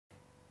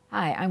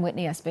Hi, I'm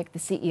Whitney Espick, the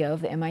CEO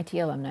of the MIT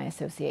Alumni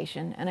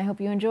Association, and I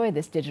hope you enjoy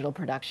this digital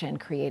production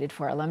created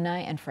for alumni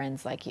and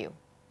friends like you.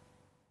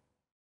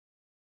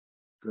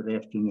 Good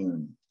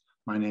afternoon.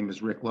 My name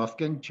is Rick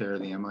Lufkin, Chair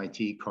of the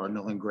MIT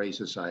Cardinal and Gray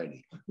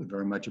Society. We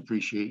very much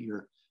appreciate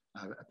your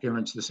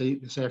appearance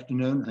this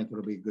afternoon. I think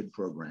it'll be a good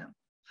program.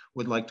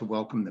 Would like to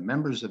welcome the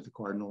members of the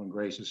Cardinal and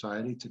Gray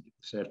Society to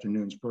this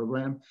afternoon's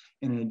program.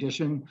 In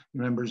addition,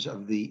 members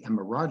of the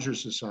Emma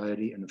Rogers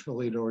Society, an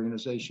affiliate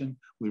organization,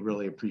 we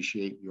really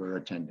appreciate your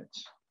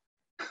attendance.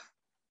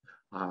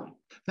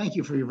 Thank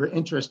you for your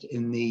interest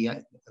in the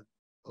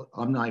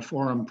Alumni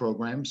Forum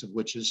programs, of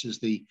which this is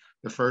the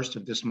first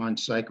of this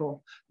month's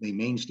cycle. The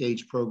main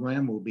stage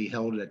program will be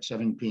held at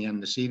 7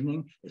 p.m. this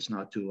evening. It's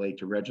not too late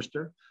to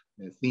register.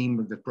 The theme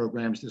of the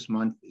programs this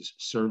month is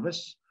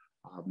service.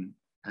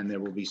 And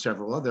there will be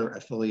several other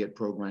affiliate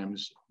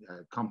programs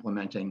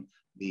complementing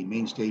the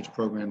main stage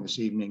program this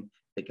evening.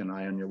 Take an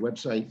eye on your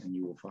website and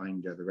you will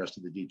find the rest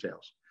of the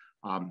details.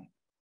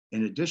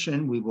 In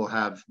addition, we will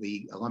have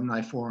the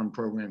Alumni Forum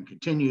program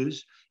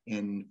continues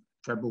in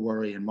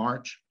February and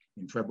March.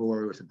 In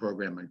February with a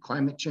program on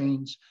climate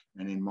change,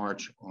 and in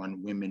March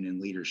on women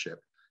in leadership.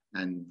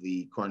 And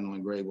the Cardinal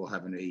and Gray will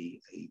have a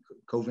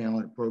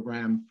covalent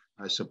program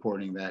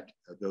supporting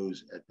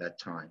those at that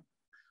time.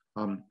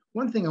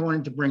 One thing I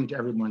wanted to bring to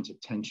everyone's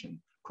attention,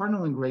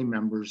 Cardinal and Gray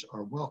members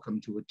are welcome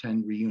to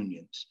attend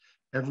reunions.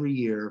 Every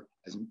year,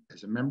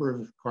 as a member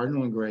of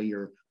Cardinal and Gray,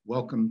 you're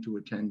welcome to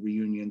attend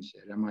reunions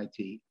at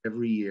MIT.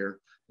 Every year,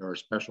 there are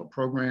special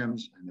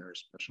programs and there are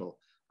special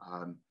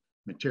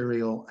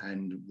material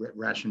and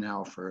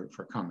rationale for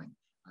coming.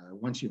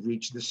 Once you've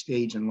reached this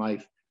stage in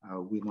life,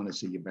 we want to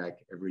see you back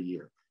every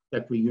year.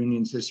 Tech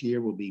reunions this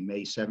year will be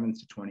May 7th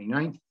to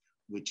 29th,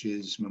 which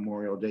is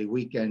Memorial Day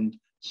weekend,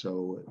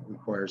 so it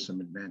requires some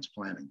advanced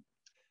planning.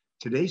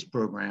 Today's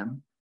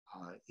program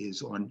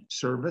is on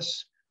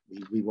service.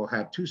 We will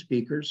have two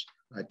speakers.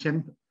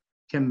 Tim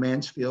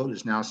Mansfield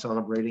is now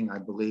celebrating, I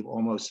believe,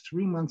 almost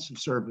 3 months of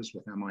service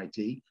with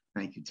MIT.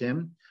 Thank you,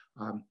 Tim.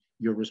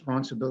 Your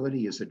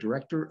responsibility as the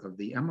director of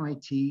the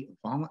MIT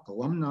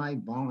Alumni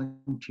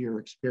Volunteer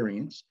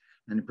Experience,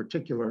 and in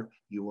particular,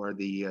 you are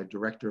the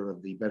director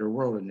of the Better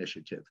World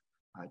Initiative.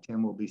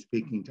 Tim will be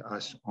speaking to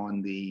us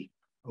on the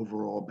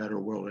overall Better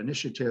World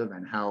Initiative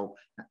and how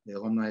the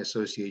Alumni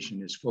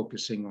Association is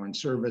focusing on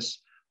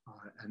service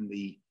and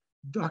the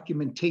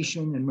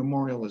documentation and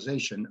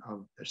memorialization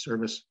of the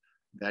service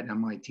that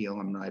MIT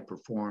alumni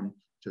perform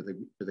to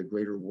the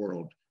greater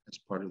world as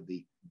part of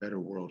the Better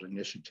World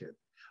Initiative.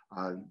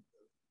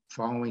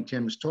 Following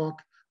Tim's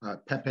talk,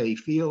 Pepe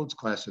Fields,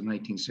 class of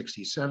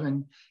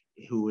 1967,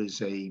 who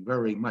is a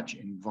very much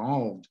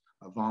involved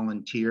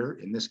volunteer,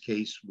 in this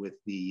case with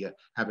the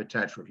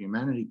Habitat for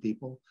Humanity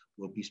people,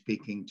 will be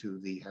speaking to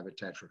the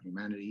Habitat for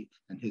Humanity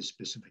and his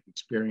specific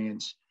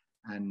experience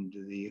and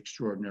the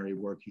extraordinary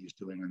work he's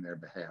doing on their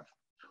behalf.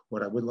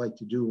 What I would like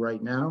to do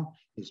right now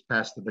is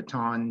pass the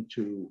baton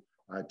to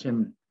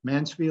Tim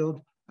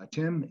Mansfield.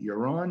 Tim,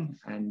 you're on,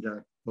 and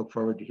look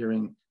forward to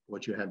hearing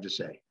what you have to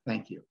say.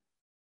 Thank you.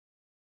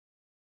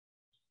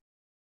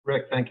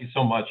 Rick, thank you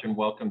so much, and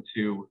welcome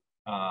to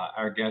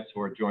our guests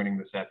who are joining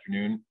this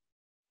afternoon.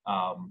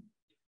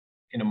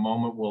 In a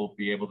moment, we'll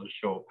be able to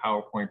show a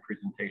PowerPoint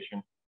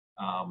presentation.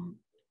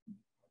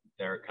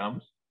 There it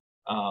comes.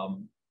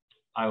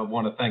 I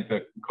want to thank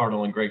the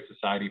Cardinal and Gray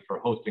Society for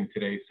hosting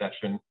today's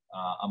session.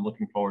 I'm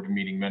looking forward to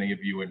meeting many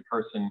of you in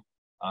person,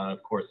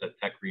 of course, at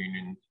tech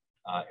reunions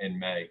in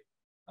May.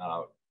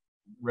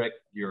 Rick,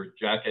 your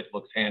jacket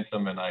looks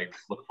handsome, and I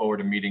look forward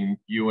to meeting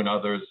you and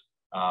others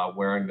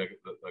wearing the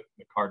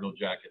Cardinal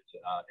jackets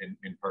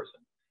in person.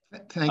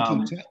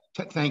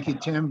 Thank you,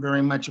 Tim.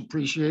 Very much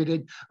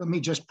appreciated. Let me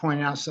just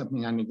point out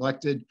something I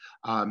neglected.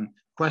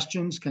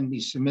 Questions can be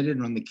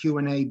submitted on the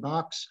Q&A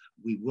box.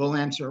 We will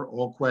answer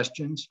all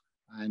questions,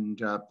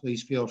 and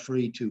please feel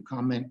free to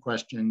comment,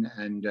 question,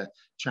 and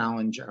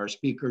challenge our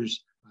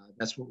speakers.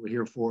 That's what we're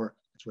here for.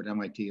 That's what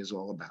MIT is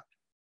all about.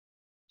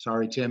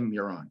 Sorry, Tim,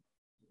 you're on.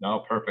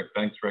 No, perfect.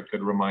 Thanks, Rick.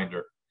 Good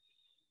reminder.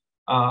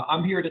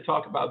 I'm here to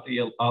talk about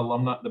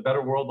the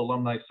Better World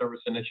Alumni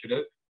Service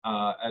Initiative.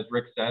 As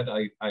Rick said,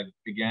 I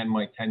began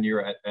my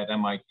tenure at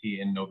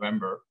MIT in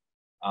November,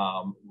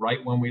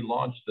 right when we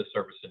launched the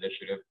service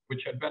initiative,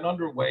 which had been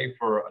underway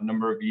for a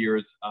number of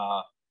years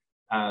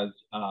as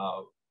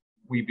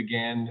we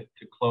began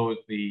to close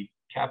the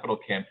capital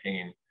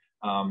campaign.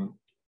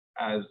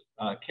 As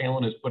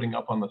Kaylin is putting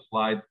up on the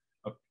slide,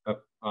 the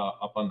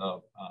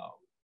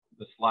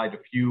slide, a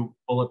few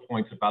bullet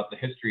points about the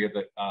history of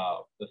the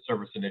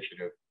service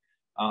initiative.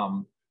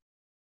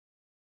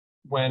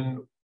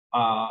 When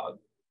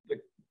the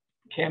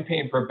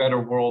campaign for a Better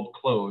World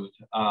closed,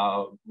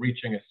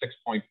 reaching a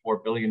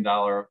 $6.4 billion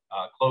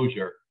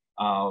closure,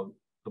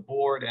 the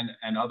board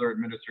and other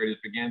administrators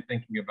began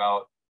thinking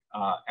about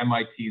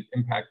MIT's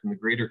impact in the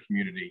greater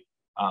community,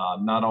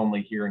 not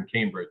only here in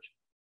Cambridge,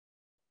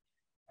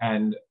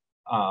 and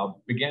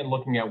began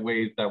looking at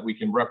ways that we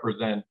can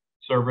represent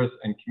service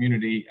and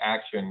community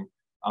action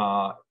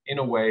in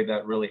a way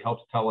that really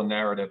helps tell a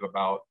narrative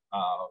about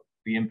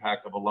the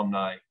impact of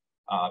alumni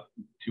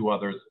to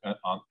others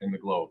in the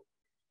globe.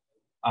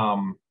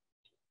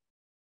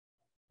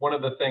 One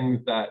of the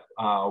things that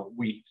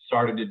we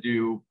started to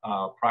do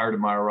prior to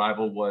my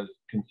arrival was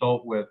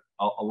consult with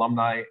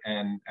alumni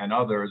and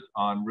others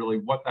on really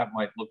what that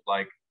might look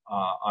like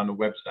on the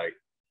website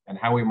and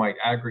how we might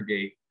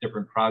aggregate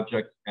different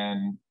projects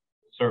and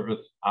service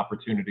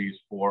opportunities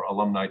for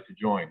alumni to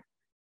join.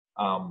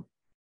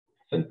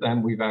 Since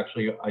then, we've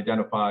actually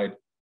identified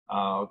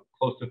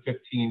close to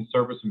 15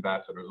 service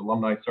ambassadors,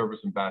 alumni service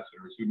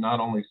ambassadors, who not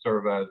only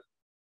serve as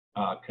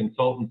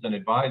consultants and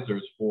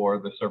advisors for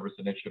the service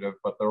initiative,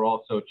 but they're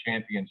also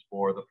champions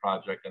for the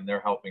project, and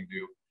they're helping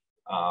to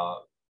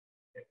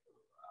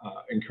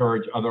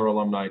encourage other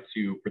alumni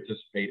to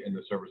participate in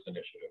the service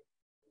initiative.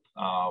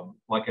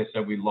 Like I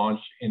said, we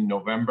launched in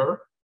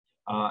November,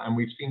 and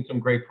we've seen some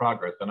great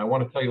progress. And I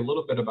want to tell you a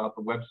little bit about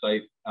the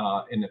website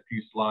in a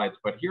few slides,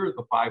 but here are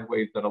the 5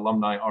 ways that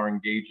alumni are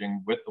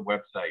engaging with the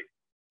website.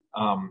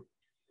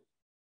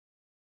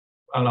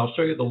 And I'll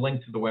show you the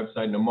link to the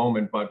website in a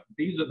moment, but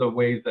these are the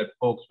ways that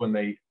folks, when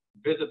they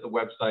visit the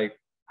website,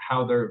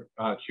 how they're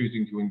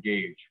choosing to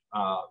engage.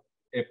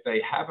 If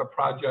they have a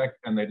project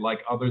and they'd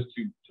like others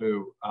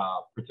to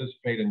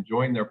participate and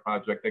join their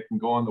project, they can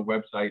go on the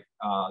website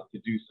to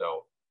do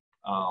so.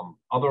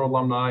 Other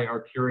alumni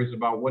are curious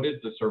about what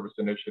is the service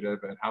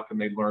initiative and how can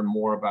they learn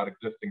more about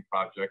existing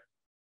projects,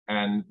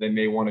 and they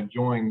may want to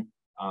join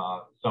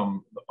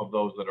some of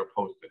those that are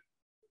posted.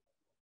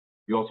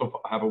 You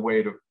also have a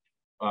way to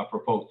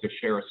for folks to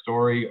share a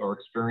story or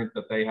experience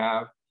that they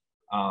have.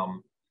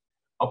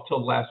 Up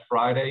till last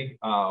Friday,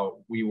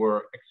 we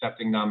were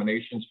accepting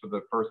nominations for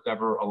the first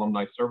ever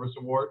Alumni Service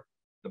Award,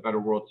 the Better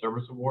World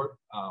Service Award.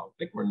 I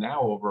think we're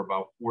now over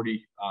about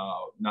 40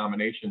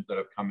 nominations that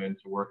have come in,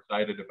 so we're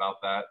excited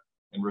about that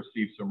and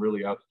received some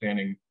really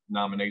outstanding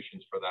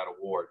nominations for that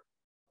award.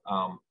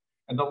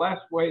 And the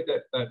last way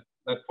that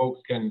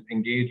folks can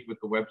engage with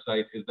the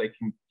website is they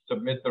can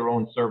submit their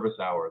own service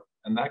hours,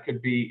 and that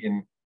could be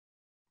in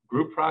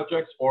group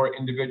projects or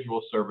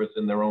individual service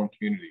in their own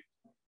communities.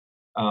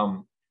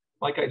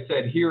 Like I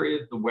said, here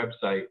is the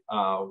website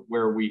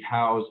where we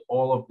house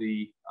all of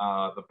the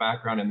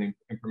background and the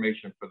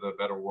information for the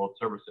Better World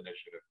Service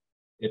Initiative.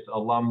 It's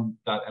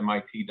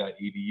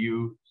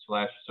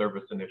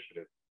alum.mit.edu/service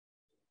initiative.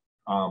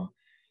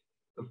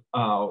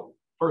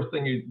 First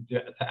thing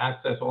to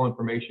access all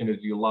information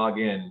is you log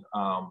in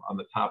on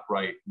the top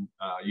right.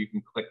 You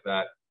can click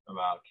that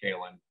about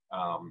Kaylin.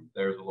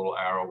 There's a little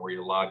arrow where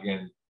you log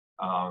in.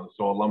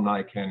 So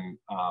alumni can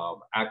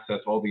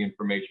access all the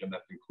information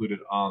that's included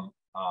on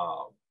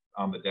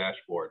the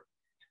dashboard.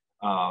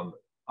 On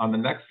the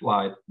next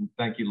slide,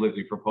 thank you,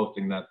 Lizzie, for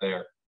posting that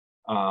there.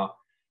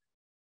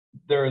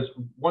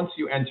 Once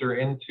you enter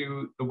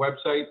into the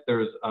website,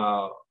 there's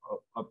a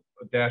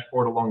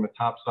dashboard along the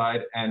top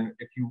side, and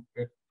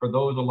for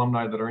those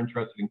alumni that are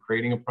interested in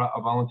creating a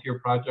volunteer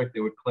project,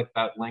 they would click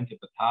that link at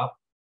the top,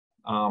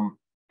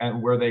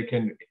 and where they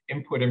can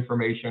input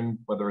information,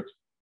 whether it's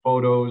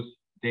photos,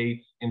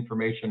 dates,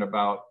 information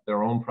about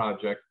their own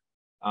project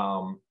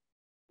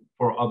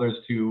for others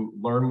to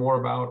learn more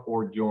about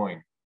or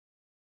join.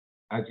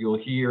 As you'll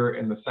hear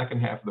in the second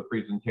half of the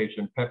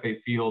presentation,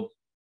 Pepe Fields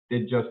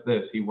did just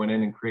this. He went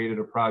in and created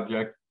a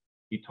project.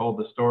 He told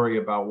the story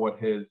about what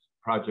his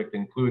project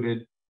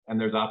included, and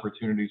there's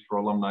opportunities for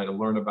alumni to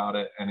learn about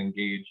it and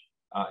engage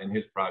in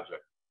his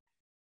project.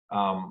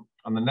 On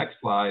the next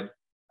slide,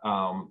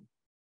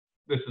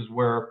 this is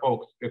where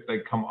folks, if they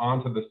come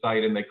onto the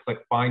site and they click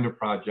Find a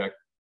Project,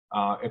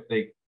 if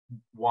they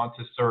want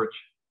to search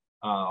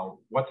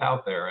what's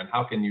out there and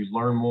how can you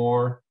learn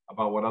more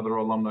about what other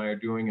alumni are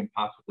doing and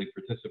possibly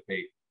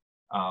participate.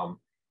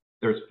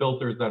 There's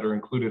filters that are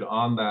included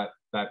on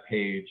that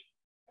page,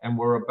 and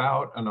we're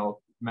about, and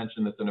I'll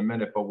mention this in a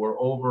minute, but we're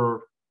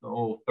over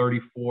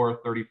 34,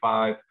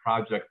 35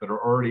 projects that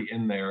are already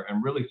in there,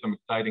 and really some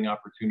exciting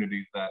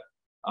opportunities that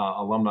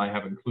alumni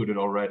have included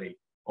already.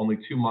 Only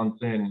 2 months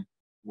in,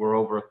 we're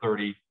over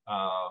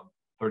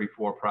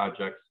 34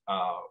 projects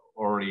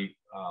already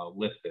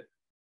listed.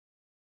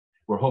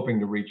 We're hoping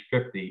to reach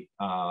 50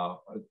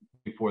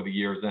 before the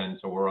year's end,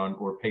 so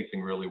we're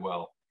pacing really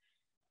well.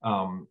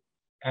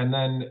 And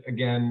then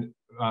again,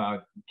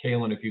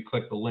 Kaylin, if you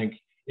click the link,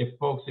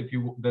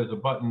 there's a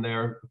button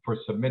there for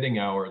submitting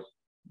hours.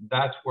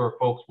 That's where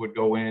folks would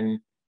go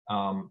in.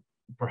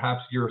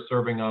 Perhaps you're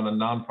serving on a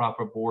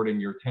nonprofit board in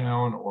your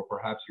town, or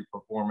perhaps you're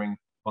performing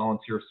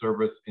volunteer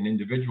service in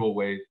individual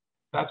ways.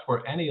 That's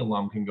where any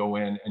alum can go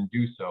in and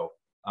do so.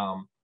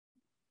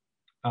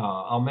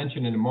 I'll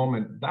mention in a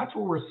moment, that's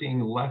where we're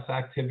seeing less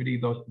activity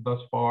thus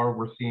far.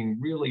 We're seeing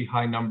really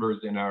high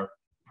numbers in our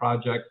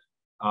projects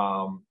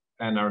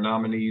and our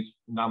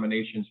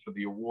nominations for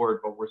the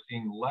award, but we're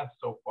seeing less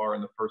so far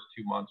in the first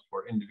 2 months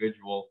for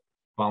individual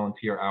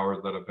volunteer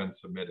hours that have been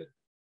submitted.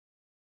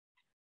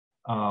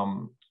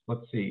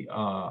 Let's see,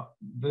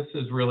 this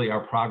is really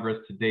our progress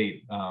to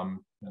date. And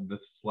this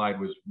slide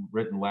was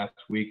written last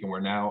week,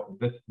 and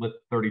this lists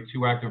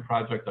 32 active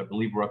projects. I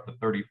believe we're up to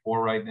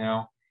 34 right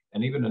now.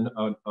 and even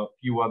a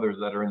few others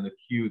that are in the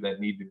queue that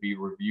need to be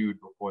reviewed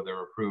before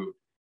they're approved.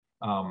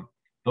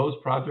 Those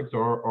projects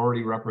are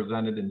already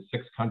represented in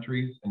 6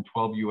 countries and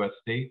 12 US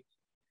states.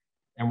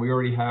 And we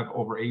already have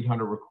over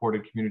 800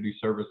 recorded community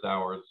service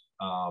hours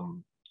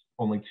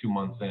only 2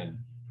 months in.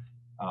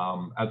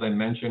 As I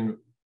mentioned,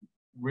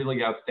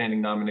 really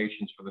outstanding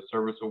nominations for the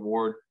Service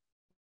Award.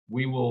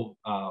 We will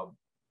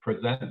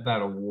present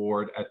that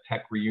award at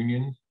tech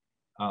reunions.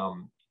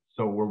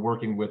 So we're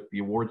working with the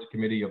awards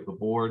committee of the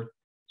board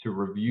to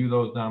review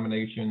those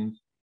nominations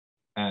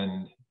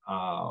and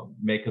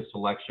make a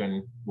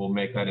selection. We'll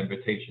make that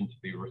invitation to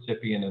the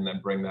recipient and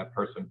then bring that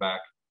person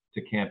back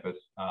to campus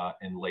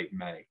in late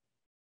May.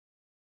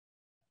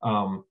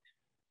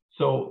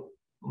 So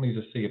let me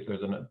just see if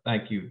there's a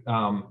thank you.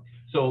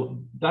 So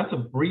that's a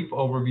brief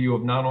overview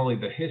of not only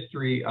the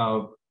history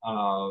of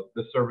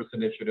the service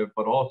initiative,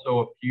 but also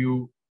a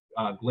few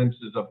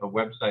glimpses of the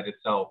website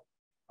itself.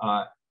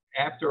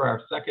 After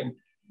our second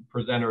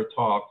presenter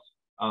talks,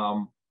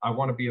 I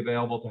want to be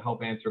available to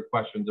help answer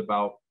questions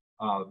about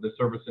the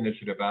service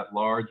initiative at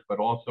large, but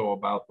also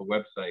about the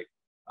website,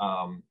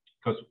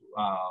 because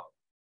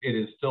it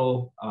is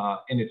still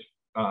in its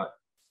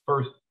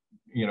first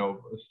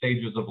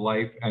stages of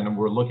life, and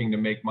we're looking to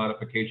make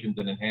modifications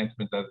and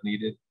enhancements as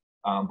needed,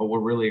 but we're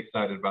really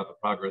excited about the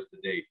progress to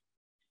date.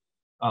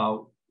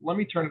 Let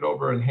me turn it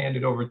over and hand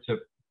it over to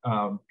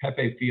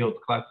Pepe Fields,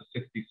 class of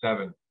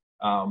 '67.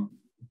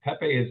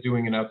 Pepe is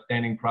doing an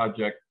outstanding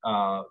project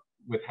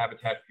with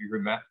Habitat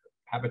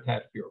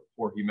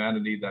for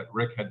Humanity that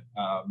Rick had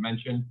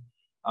mentioned.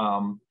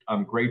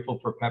 I'm grateful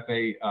for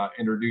Pepe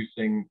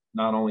introducing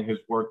not only his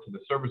work to the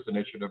service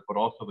initiative, but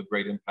also the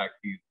great impact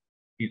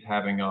he's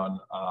having on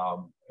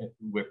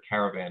with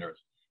caravanners.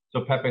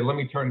 So Pepe, let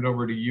me turn it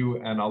over to you,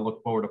 and I'll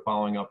look forward to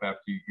following up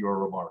after your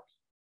remarks.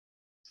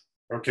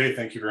 Okay,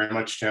 thank you very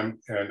much, Tim.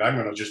 And I'm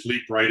going to just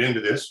leap right into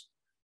this,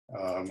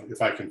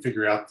 if I can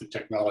figure out the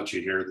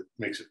technology here that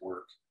makes it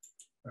work.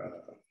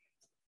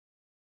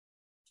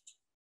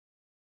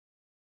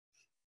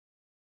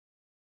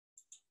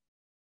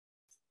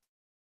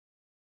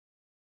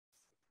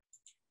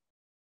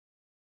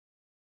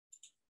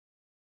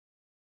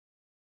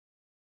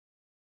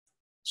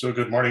 So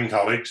good morning,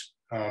 colleagues.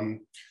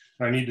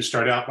 I need to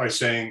start out by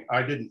saying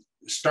I didn't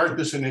start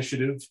this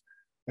initiative,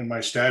 and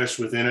my status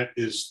within it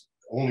is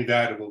only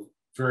that of a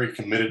very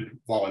committed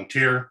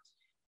volunteer.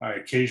 I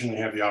occasionally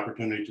have the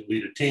opportunity to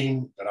lead a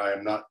team, but I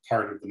am not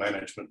part of the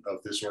management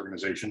of this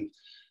organization,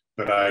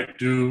 but I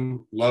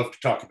do love to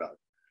talk about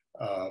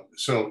it.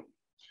 So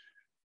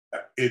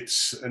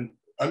it's an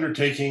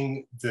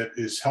undertaking that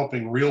is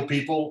helping real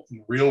people in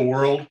the real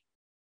world.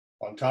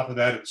 On top of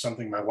that, it's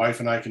something my wife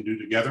and I can do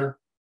together.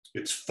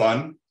 It's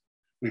fun.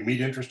 We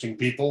meet interesting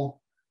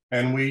people,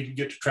 and we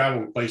get to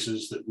travel to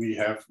places that we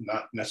have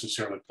not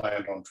necessarily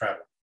planned on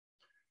traveling.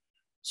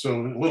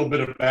 So a little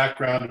bit of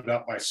background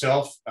about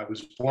myself. I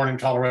was born in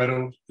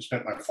Colorado,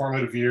 spent my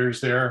formative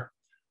years there.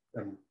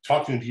 I'm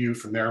talking to you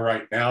from there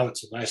right now.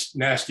 It's a nice,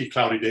 nasty,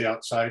 cloudy day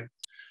outside.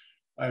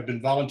 I've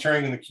been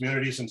volunteering in the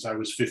community since I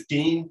was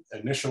 15.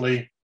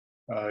 Initially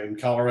in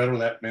Colorado,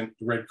 that meant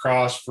the Red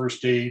Cross,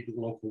 first aid,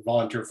 the local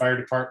volunteer fire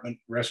department,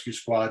 rescue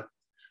squad.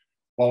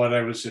 While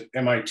I was at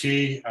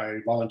MIT, I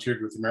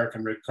volunteered with the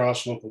American Red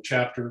Cross local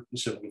chapter, the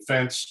Civil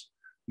Defense,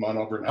 Mount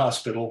Auburn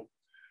Hospital,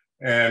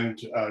 and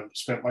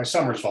spent my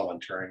summers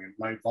volunteering. And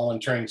my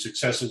volunteering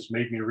successes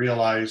made me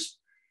realize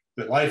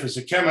that life as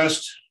a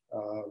chemist,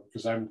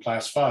 because I'm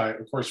class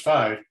 5, of course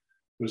 5,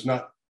 was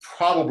not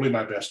probably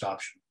my best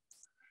option.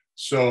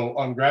 So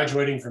on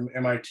graduating from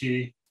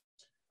MIT,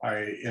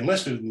 I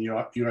enlisted in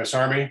the US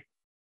Army,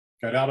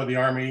 got out of the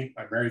Army.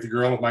 I married the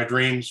girl of my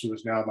dreams, who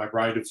is now my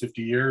bride of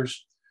 50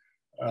 years,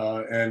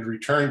 and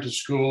returned to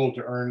school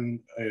to earn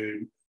a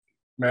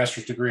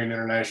master's degree in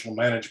international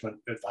management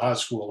at the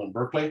Haas School in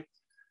Berkeley.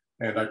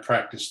 And I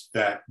practiced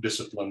that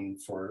discipline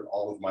for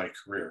all of my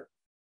career.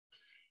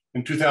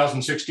 In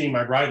 2016,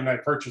 my bride and I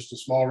purchased a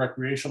small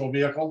recreational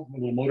vehicle, a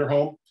little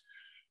motorhome.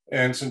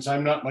 And since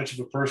I'm not much of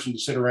a person to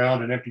sit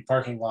around in empty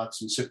parking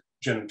lots and sip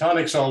gin and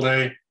tonics all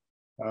day,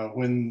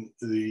 when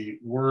the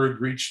word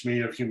reached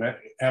me of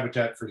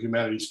Habitat for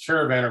Humanity's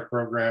Caravaner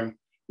program,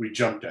 we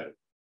jumped at it.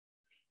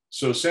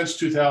 So since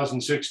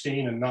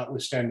 2016, and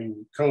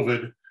notwithstanding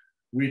COVID,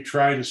 we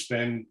try to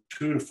spend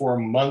 2 to 4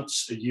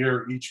 months a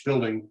year each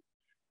building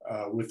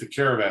with the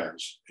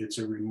caravanners. It's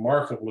a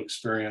remarkable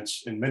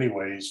experience in many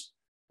ways,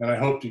 and I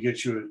hope to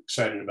get you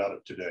excited about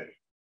it today.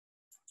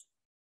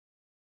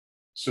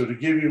 So to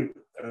give you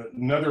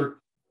another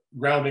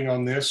grounding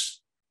on this,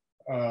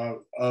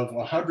 of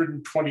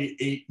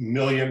 128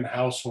 million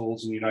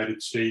households in the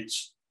United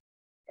States,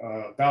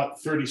 about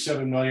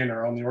 37 million,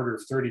 or on the order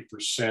of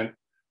 30%,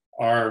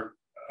 are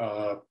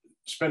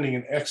spending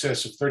in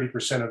excess of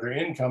 30% of their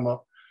income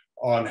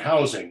on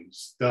housing.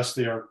 Thus,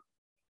 they are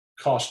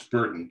cost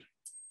burdened.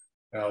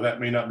 Now,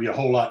 that may not be a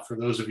whole lot for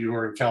those of you who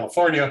are in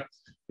California,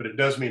 but it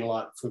does mean a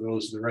lot for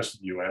those in the rest of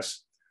the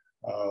US.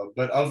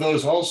 But of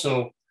those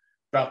also,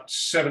 about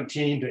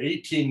 17 to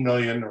 18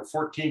 million, or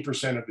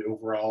 14% of the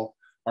overall,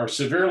 are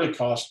severely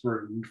cost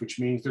burdened, which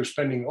means they're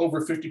spending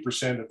over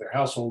 50% of their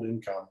household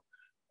income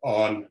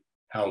on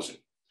housing.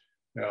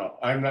 Now,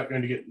 I'm not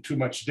going to get in too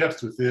much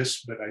depth with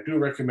this, but I do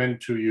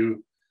recommend to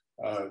you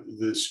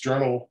this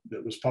journal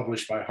that was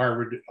published by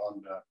Harvard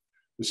on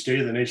the state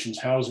of the nation's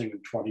housing in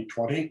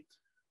 2020.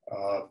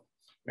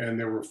 And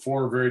there were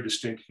 4 very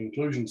distinct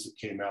conclusions that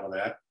came out of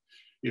that.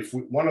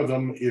 One of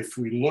them, if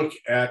we look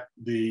at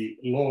the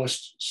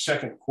lowest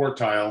second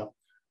quartile,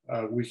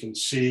 we can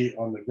see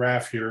on the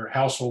graph here,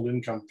 household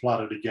income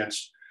plotted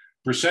against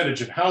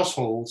percentage of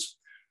households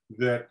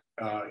that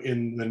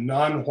in the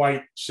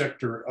non-white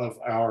sector of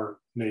our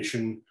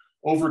nation,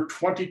 over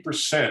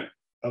 20%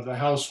 of the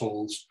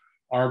households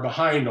are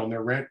behind on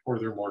their rent or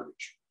their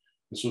mortgage.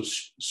 And so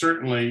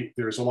certainly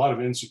there's a lot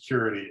of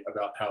insecurity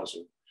about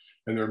housing.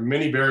 And there are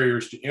many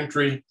barriers to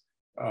entry.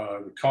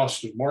 The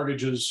cost of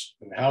mortgages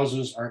and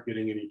houses aren't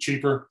getting any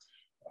cheaper.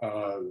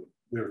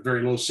 There are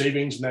very low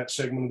savings in that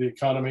segment of the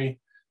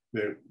economy.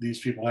 These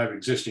people have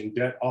existing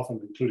debt, often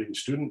including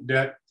student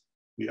debt.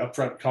 The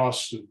upfront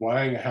costs of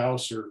buying a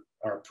house are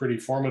pretty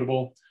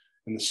formidable.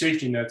 And the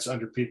safety nets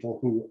under people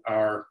who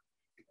are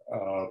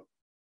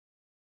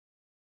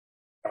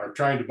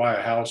trying to buy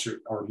a house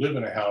or live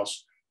in a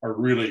house are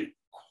really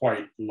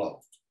quite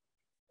low.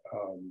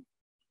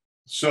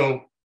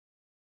 So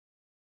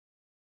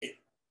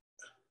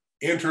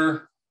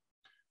enter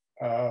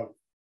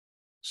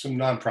some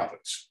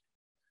nonprofits.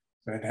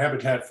 And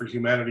Habitat for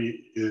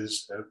Humanity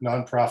is a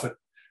nonprofit,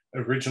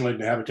 originally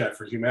Habitat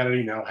for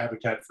Humanity, now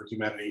Habitat for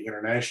Humanity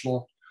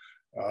International,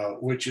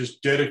 which is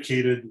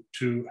dedicated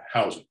to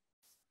housing.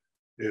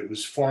 It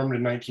was formed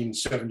in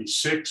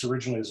 1976,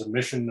 originally as a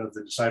mission of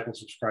the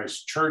Disciples of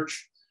Christ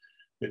Church.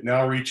 It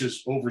now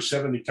reaches over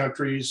 70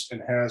 countries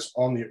and has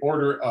on the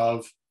order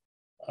of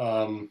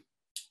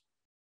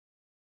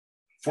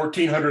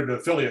 1,400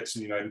 affiliates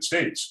in the United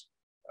States.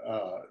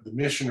 The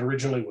mission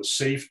originally was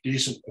safe,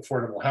 decent,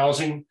 affordable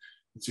housing.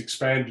 It's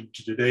expanded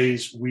to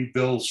today's we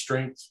build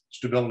strength,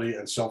 stability,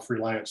 and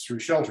self-reliance through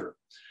shelter.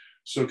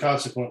 So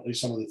consequently,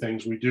 some of the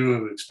things we do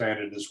have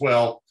expanded as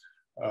well.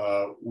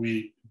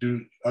 We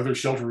do other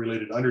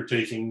shelter-related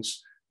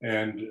undertakings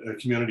and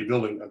community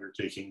building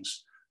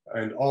undertakings.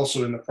 And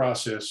also in the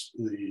process,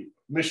 the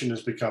mission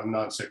has become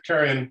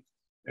non-sectarian,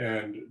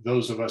 and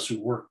those of us who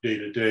work day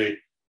to day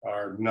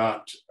are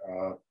not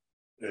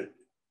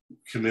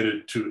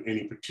committed to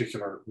any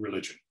particular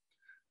religion.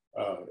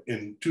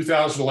 In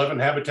 2011,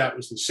 Habitat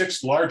was the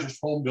 6th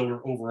largest home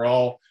builder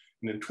overall,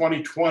 and in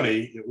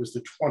 2020, it was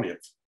the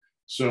 20th.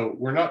 So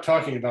we're not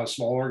talking about a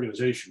small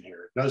organization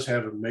here. It does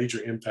have a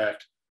major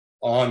impact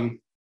on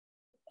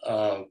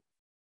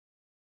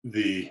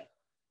the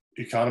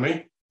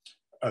economy.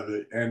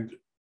 And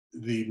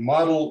the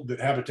model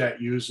that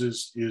Habitat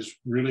uses is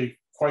really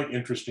quite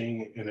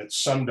interesting, and it's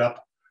summed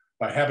up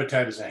by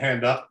Habitat as a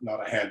hand up,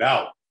 not a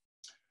handout.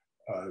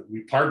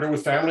 We partner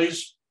with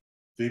families.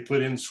 They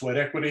put in sweat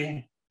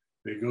equity.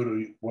 They go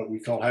to what we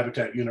call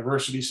Habitat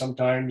University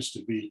sometimes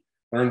to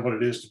learn what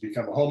it is to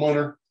become a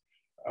homeowner.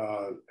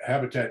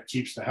 Habitat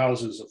keeps the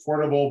houses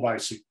affordable by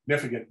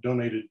significant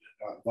donated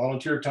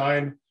volunteer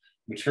time,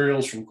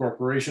 materials from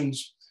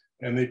corporations,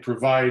 and they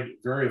provide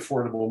very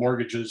affordable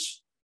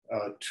mortgages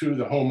to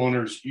the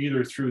homeowners,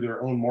 either through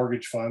their own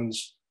mortgage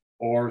funds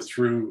or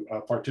through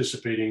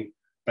participating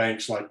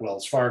banks like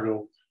Wells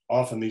Fargo.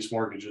 Often these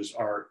mortgages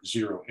are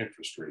 0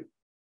 interest rate.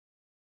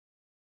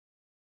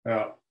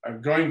 Now,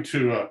 I'm going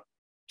to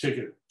take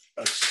a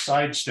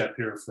sidestep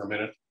here for a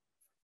minute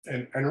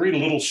and read a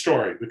little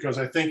story, because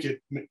I think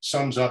it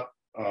sums up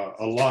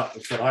a lot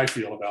of what I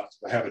feel about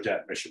the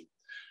Habitat mission.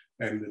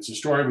 And it's a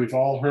story we've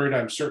all heard,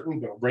 I'm certain,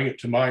 but I'll bring it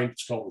to mind.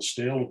 It's called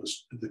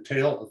The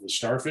Tale of the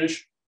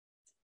Starfish.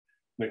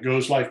 And it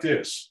goes like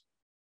this.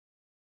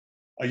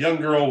 A young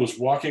girl was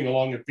walking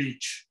along a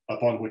beach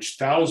upon which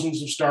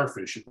thousands of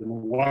starfish had been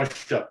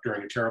washed up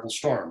during a terrible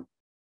storm.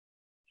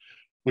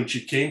 When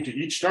she came to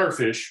each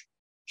starfish,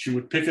 she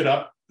would pick it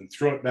up and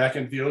throw it back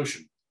into the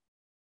ocean.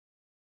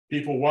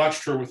 People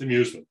watched her with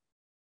amusement.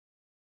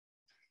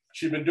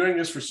 She'd been doing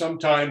this for some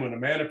time when a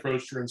man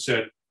approached her and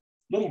said,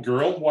 "Little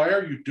girl, why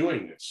are you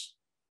doing this?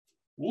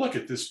 Look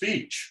at this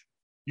beach.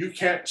 You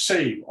can't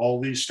save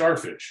all these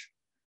starfish.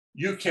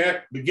 You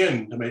can't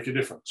begin to make a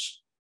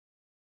difference."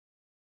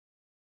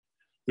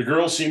 The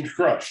girl seemed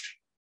crushed,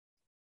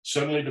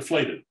 suddenly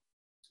deflated.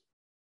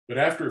 But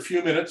after a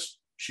few minutes,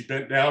 she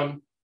bent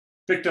down,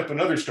 picked up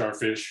another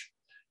starfish,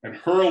 and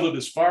hurled it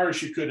as far as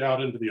she could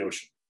out into the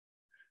ocean.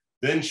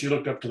 Then she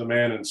looked up to the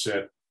man and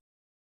said,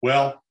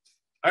 "Well,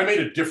 I made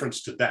a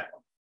difference to that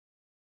one."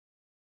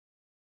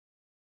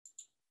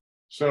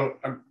 So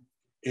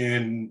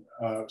in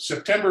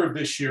September of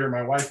this year,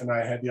 my wife and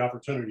I had the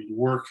opportunity to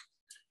work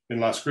in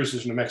Las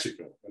Cruces, New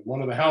Mexico. And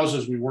one of the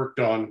houses we worked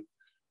on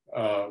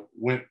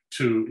went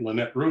to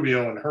Lynette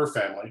Rubio and her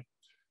family.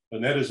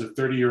 Lynette is a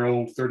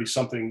 30-year-old,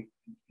 30-something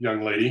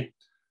young lady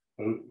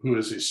who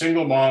is a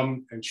single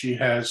mom, and she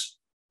has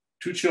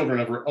 2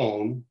 children of her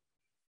own.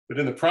 But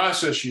in the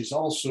process, she's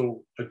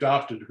also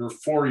adopted her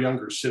 4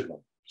 younger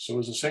siblings. So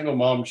as a single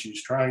mom,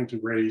 she's trying to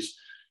raise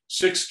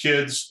 6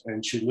 kids,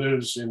 and she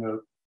lives in a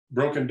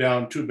broken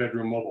down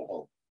 2-bedroom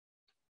mobile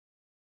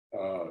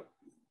home.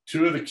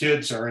 2 of the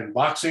kids are in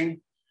boxing.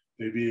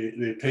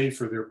 They pay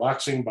for their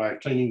boxing by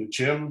cleaning the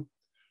gym.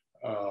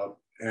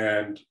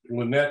 And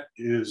Lynette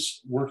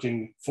is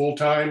working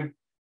full-time.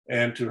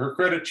 And to her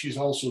credit, she's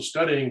also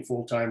studying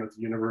full-time at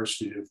the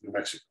University of New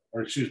Mexico,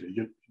 or excuse me,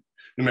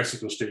 New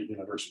Mexico State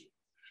University.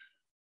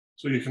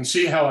 So you can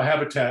see how a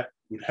habitat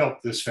would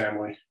help this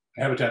family.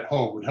 A habitat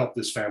home would help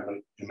this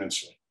family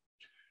immensely.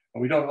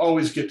 And we don't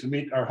always get to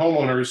meet our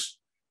homeowners,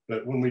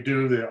 but when we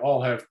do, they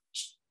all have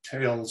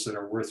tales that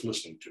are worth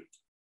listening to.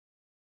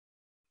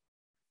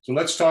 So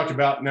let's talk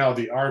about now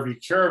the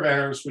RV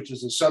caravanners, which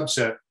is a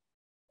subset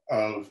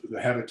of the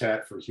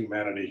Habitat for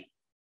Humanity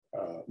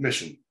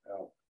mission.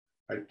 Now,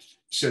 I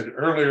said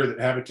earlier that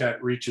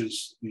Habitat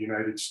reaches the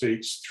United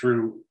States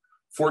through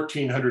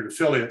 1,400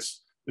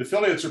 affiliates. The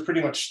affiliates are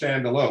pretty much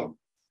standalone.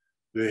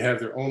 They have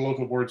their own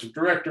local boards of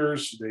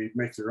directors. They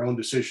make their own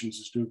decisions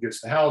as to who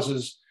gets the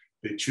houses.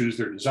 They choose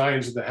their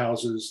designs of the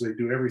houses. They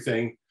do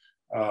everything.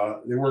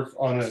 They work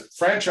on a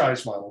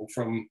franchise model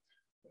from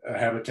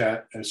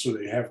Habitat, and so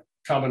they have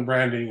common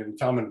branding and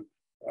common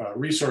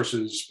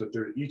resources, but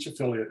each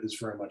affiliate is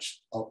very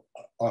much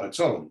on its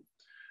own.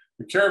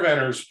 The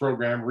Caravanners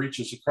program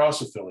reaches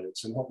across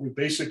affiliates, and what we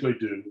basically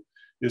do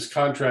is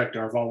contract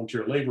our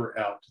volunteer labor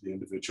out to the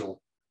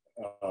individual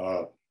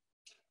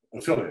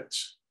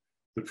affiliates.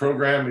 The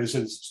program is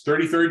in its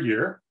 33rd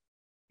year.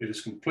 It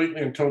is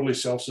completely and totally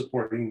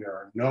self-supporting. There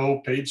are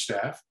no paid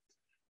staff.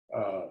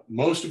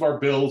 Most of our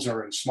builds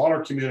are in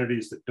smaller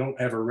communities that don't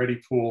have a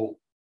ready pool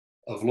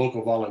of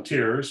local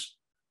volunteers.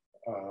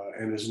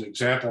 And as an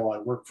example, I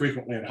work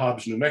frequently in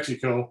Hobbs, New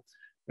Mexico,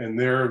 and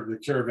there the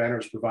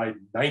Caravanners provide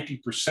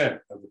 90%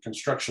 of the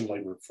construction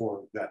labor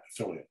for that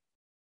affiliate.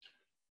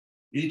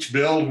 Each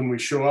build, when we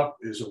show up,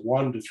 is a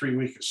 1 to 3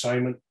 week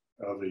assignment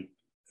of a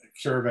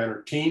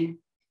Caravanner team.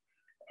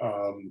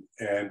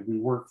 And we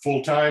work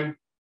full-time,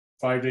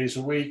 5 days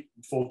a week.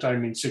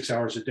 Full-time means 6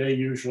 hours a day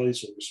usually,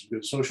 so there's some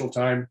good social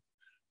time.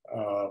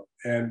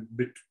 And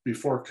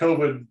before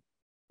COVID,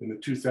 in the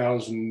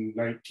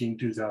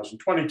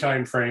 2019-2020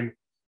 timeframe,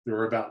 there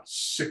were about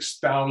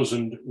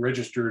 6,000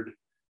 registered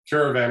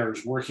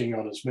caravanners working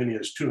on as many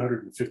as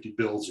 250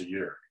 builds a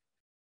year.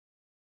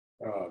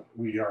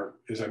 We are,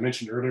 as I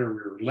mentioned earlier,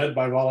 we're led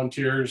by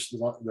volunteers.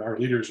 Our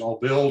leaders all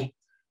build.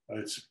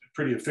 It's a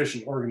pretty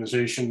efficient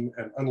organization,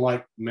 and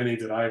unlike many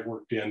that I've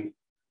worked in,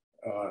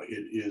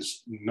 it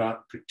is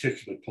not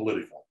particularly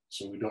political,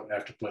 so we don't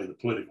have to play the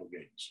political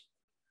games.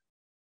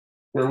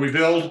 Where we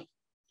build,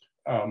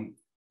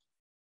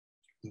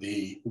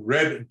 the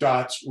red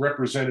dots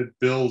represented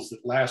builds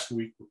that last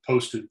week were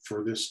posted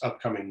for this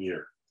upcoming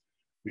year.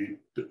 The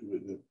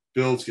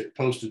builds get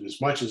posted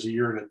as much as a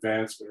year in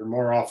advance, but are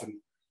more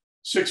often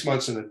 6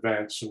 months in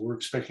advance. So we're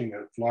expecting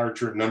a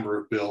larger number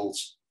of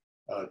builds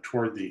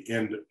toward the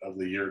end of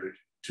the year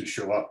to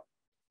show up.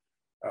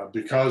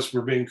 Because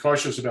we're being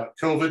cautious about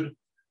COVID,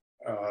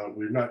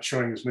 we're not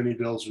showing as many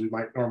builds as we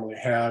might normally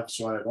have.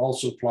 So I've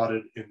also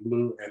plotted in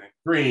blue and in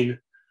green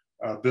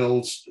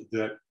builds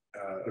that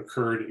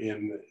occurred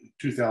in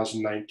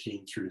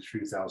 2019 through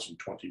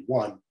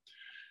 2021.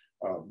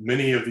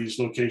 Many of these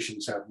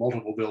locations have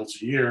multiple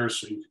builds a year,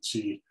 so you can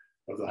see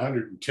of the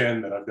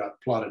 110 that I've got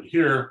plotted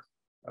here,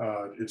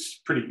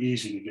 it's pretty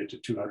easy to get to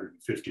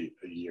 250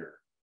 a year.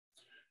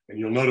 And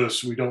you'll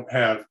notice we don't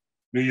have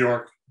New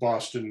York,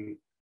 Boston,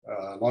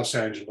 Los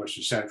Angeles,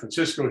 or San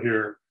Francisco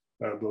here,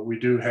 but we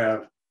do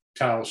have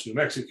Taos, New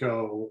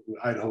Mexico,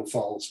 Idaho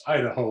Falls,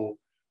 Idaho,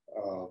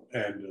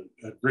 and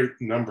a great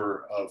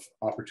number of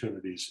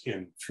opportunities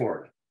in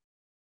Florida.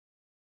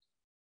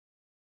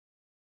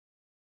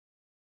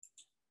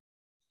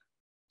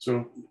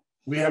 So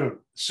we have a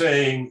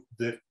saying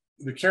that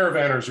the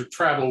caravanners are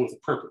travel with a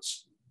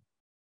purpose.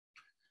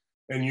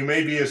 And you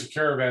may be, as a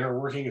caravanner,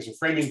 working as a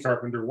framing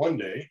carpenter one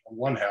day on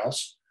one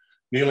house,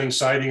 nailing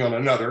siding on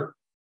another,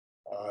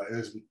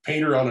 as a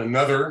painter on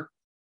another,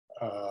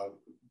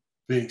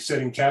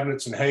 setting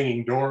cabinets and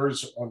hanging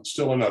doors on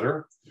still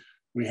another.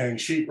 We hang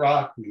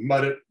sheetrock, we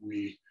mud it,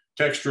 we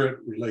texture it,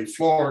 we lay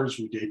floors,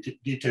 we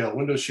detail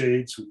window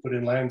shades, we put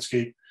in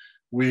landscape.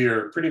 We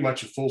are pretty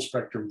much a full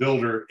spectrum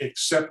builder,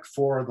 except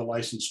for the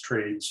licensed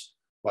trades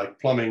like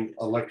plumbing,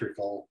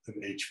 electrical,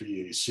 and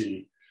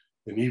HVAC.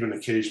 And even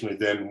occasionally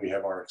then we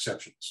have our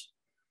exceptions.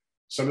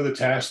 Some of the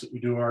tasks that we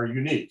do are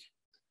unique.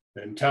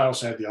 And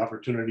Taos had the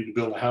opportunity to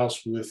build a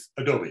house with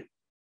Adobe.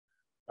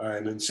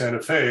 And in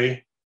Santa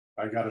Fe,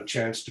 I got a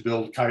chance to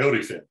build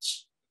coyote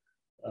fence.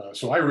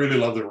 So I really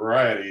love the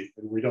variety,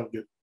 and we don't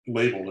get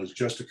labeled as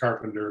just a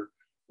carpenter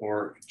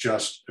or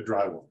just a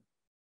drywall.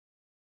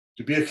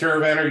 To be a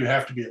caravanner, you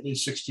have to be at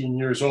least 16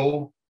 years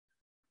old.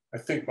 I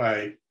think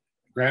my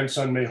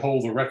grandson may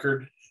hold the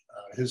record.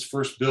 His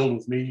first build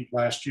with me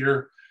last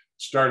year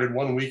started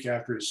 1 week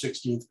after his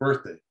 16th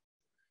birthday.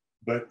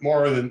 But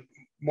more than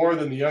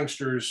the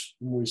youngsters,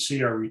 when we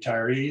see our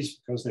retirees,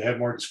 because they have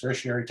more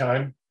discretionary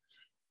time.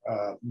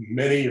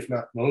 Many, if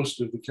not most,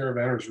 of the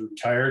caravanners are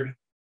retired.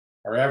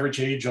 Our average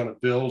age on a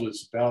build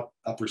is about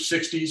upper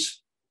 60s.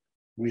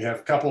 We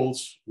have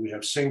couples, we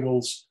have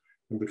singles,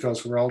 and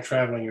because we're all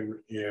traveling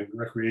in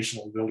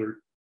recreational builder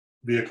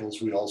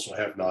vehicles, we also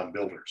have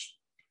non-builders.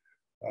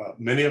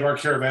 Many of our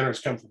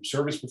caravanners come from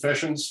service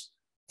professions,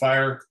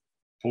 fire,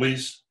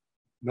 police,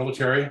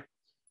 military,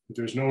 but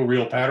there's no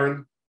real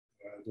pattern.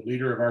 The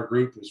leader of our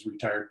group is a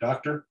retired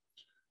doctor.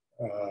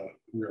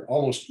 We're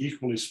almost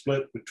equally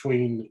split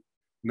between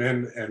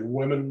men and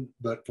women,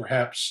 but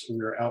perhaps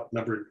we're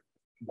outnumbered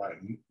by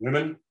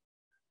women.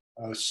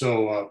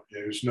 So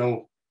there's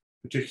no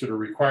particular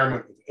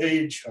requirement of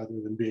age other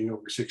than being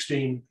over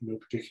 16, no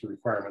particular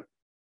requirement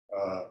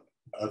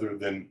other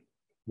than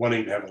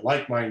wanting to have a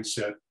like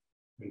mindset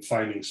and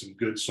finding some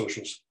good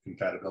social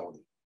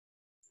compatibility.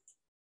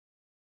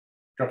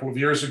 A couple of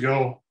years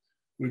ago,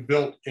 we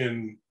built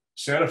in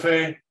Santa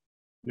Fe.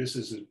 This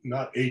is a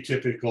not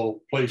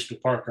atypical place to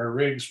park our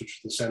rigs, which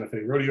is the Santa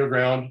Fe Rodeo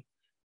Ground.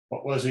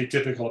 What was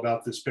atypical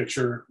about this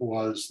picture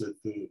was that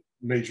the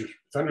major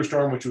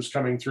thunderstorm which was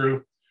coming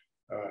through,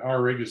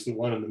 our rig is the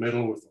one in the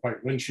middle with the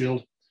white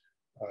windshield.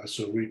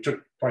 So we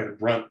took quite a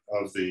brunt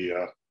of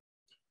the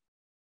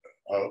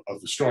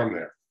storm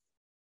there.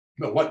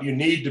 But what you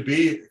need to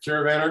be a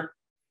caravaner,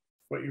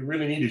 what you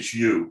really need is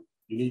you.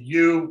 You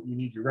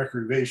need your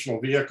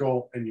recreational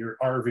vehicle, and your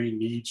RV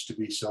needs to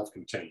be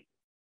self-contained.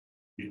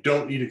 You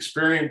don't need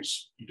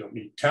experience, you don't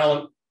need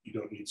talent, you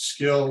don't need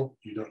skill,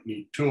 you don't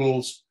need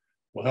tools.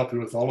 We'll help you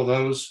with all of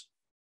those.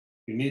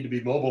 You need to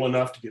be mobile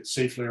enough to get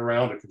safely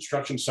around a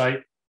construction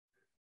site.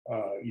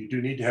 You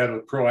do need to have a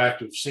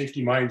proactive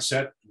safety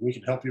mindset. We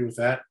can help you with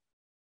that.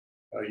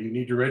 You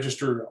need to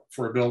register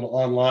for a build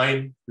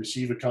online,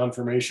 receive a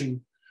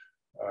confirmation,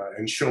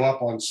 and show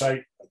up on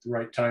site at the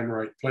right time,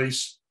 right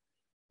place.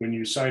 When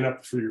you sign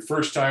up for your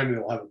first time,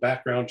 they'll have a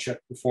background check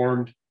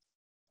performed.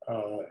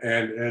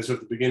 And as of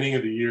the beginning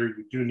of the year,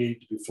 you do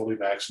need to be fully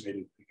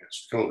vaccinated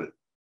against COVID.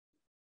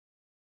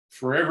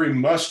 For every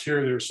must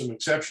here, there are some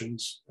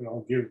exceptions, and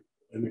I'll give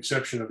an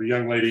exception of a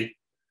young lady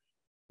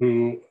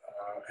who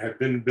had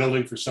been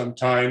building for some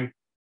time.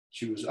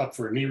 She was up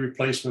for a knee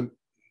replacement,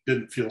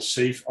 didn't feel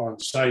safe on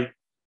site,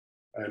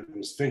 and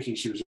was thinking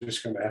she was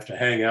just going to have to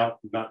hang out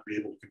and not be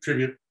able to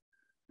contribute.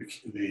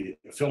 The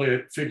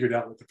affiliate figured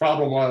out what the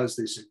problem was.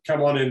 They said,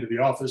 come on into the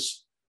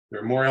office.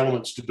 There are more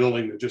elements to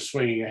building than just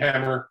swinging a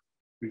hammer.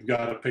 We've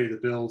got to pay the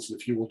bills. And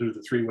if you will do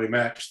the three-way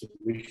match, then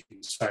we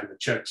can sign the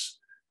checks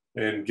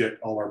and get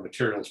all our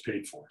materials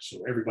paid for.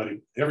 So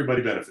everybody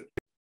benefit.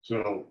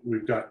 So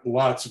we've got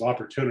lots of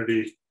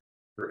opportunity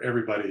for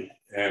everybody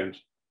and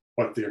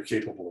what they're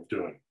capable of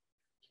doing.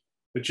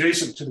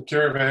 Adjacent to the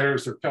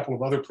caravanners, there are a couple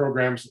of other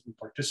programs that we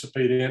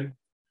participate in.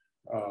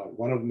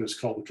 One of them is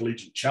called the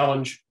Collegiate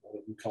Challenge. One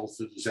of them calls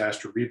the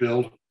Disaster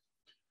Rebuild.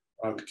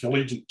 The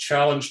Collegiate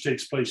Challenge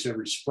takes place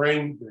every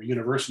spring. There are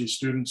university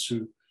students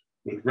who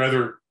would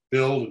rather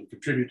build and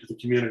contribute to the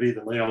community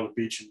than lay on the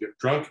beach and get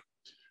drunk.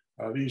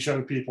 These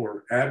young people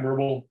are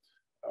admirable,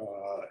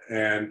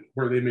 and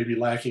where they may be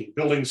lacking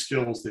building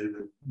skills, they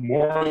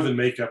more than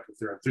make up with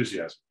their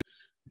enthusiasm.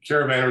 The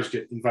caravanners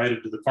get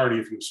invited to the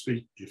party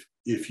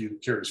if you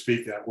care to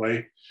speak that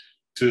way,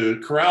 to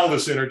corral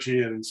this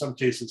energy and in some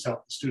cases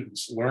help the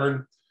students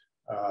learn.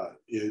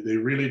 They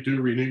really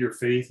do renew your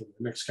faith in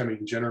the next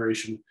coming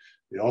generation.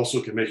 They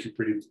also can make you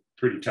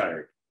pretty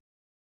tired.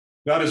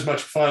 Not as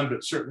much fun,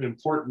 but certainly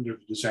important are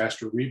the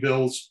disaster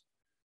rebuilds,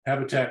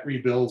 habitat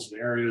rebuilds in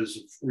areas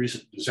of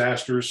recent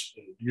disasters.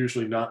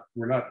 Usually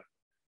we're not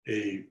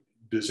a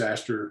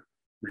disaster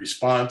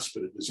response,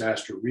 but a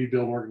disaster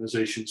rebuild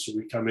organization. So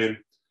we come in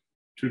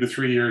 2 to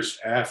 3 years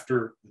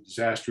after the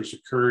disasters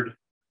occurred.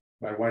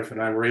 My wife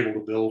and I were able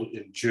to build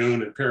in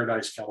June in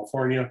Paradise,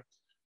 California,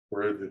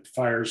 where the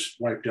fires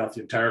wiped out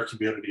the entire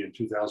community in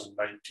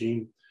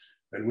 2019.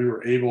 And we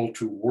were able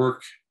to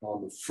work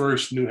on the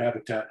first new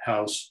habitat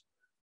house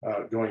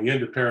going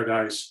into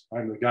Paradise.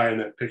 I'm the guy in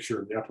that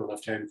picture in the upper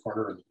left-hand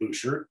corner in the blue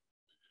shirt.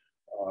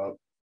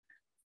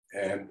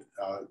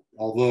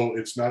 Although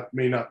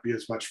may not be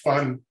as much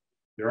fun,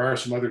 there are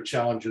some other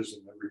challenges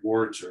and the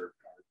rewards are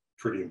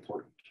pretty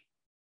important.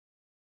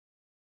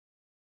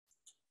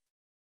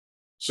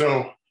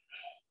 So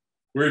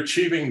we're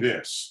achieving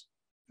this.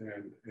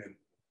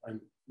 And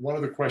one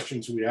of the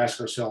questions we ask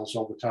ourselves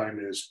all the time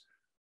is,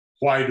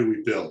 why do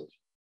we build?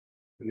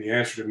 And the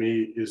answer to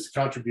me is the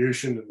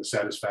contribution and the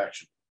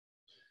satisfaction.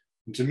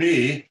 And to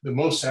me, the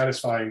most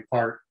satisfying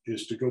part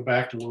is to go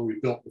back to where we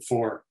built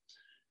before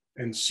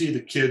and see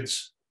the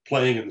kids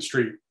playing in the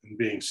street and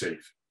being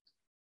safe.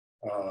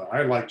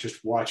 I like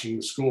just watching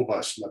the school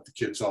bus let the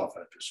kids off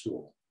after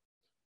school.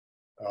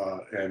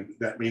 And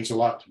that means a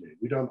lot to me.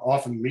 We don't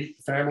often meet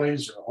the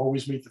families or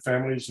always meet the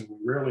families, and we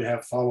rarely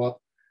have follow-up,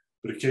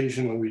 but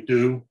occasionally we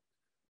do.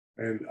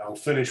 And I'll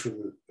finish with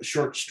a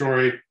short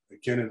story,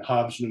 again in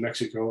Hobbs, New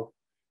Mexico.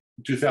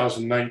 In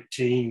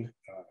 2019,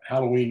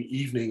 Halloween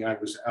evening, I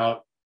was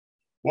out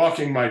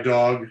walking my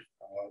dog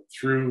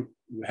through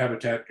the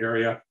habitat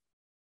area.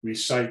 We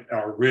site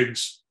our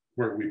rigs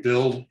where we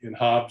build in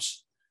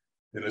Hobbs.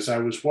 And as I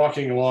was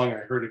walking along, I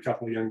heard a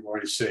couple of young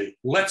boys say,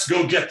 "Let's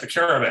go get the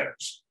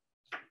caravanners."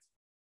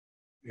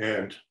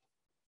 And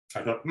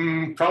I thought,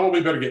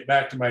 probably better get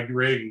back to my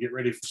rig and get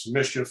ready for some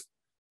mischief.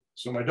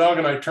 So my dog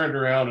and I turned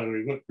around and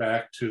we went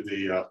back to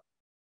the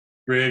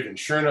rig, and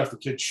sure enough, the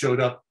kids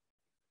showed up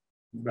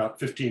about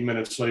 15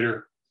 minutes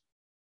later.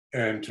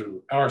 And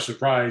to our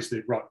surprise,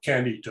 they brought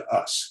candy to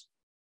us.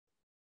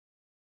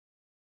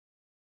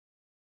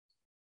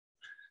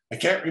 I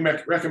can't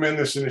recommend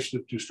this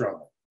initiative too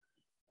strongly.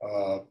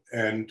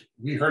 And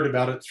we heard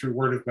about it through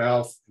word of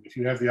mouth. And if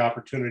you have the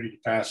opportunity to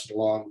pass it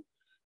along,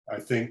 I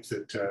think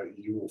that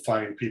you will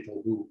find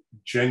people who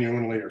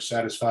genuinely are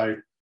satisfied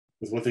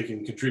with what they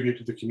can contribute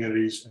to the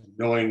communities and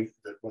knowing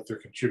that what they're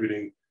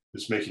contributing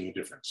is making a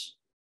difference.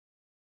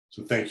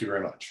 So thank you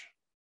very much.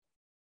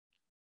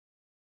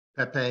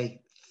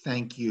 Pepe,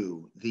 thank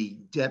you. The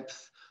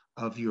depth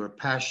of your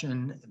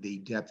passion, the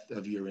depth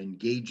of your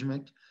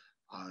engagement,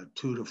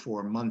 2 to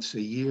 4 months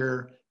a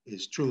year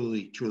is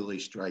truly, truly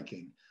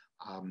striking.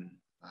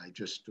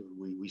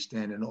 We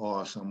stand in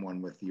awe of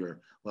someone with your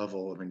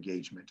level of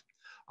engagement.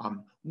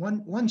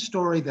 One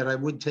story that I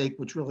would take,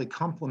 which really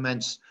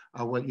complements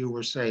what you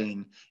were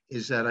saying,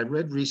 is that I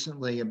read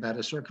recently about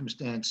a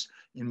circumstance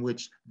in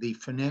which the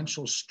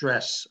financial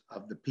stress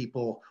of the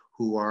people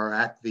who are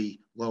at the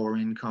lower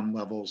income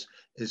levels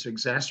is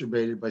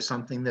exacerbated by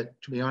something that,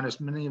 to be honest,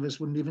 many of us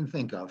wouldn't even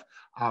think of.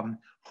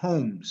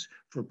 Homes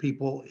for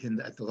people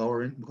at the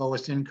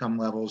lowest income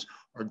levels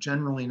are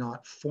generally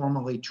not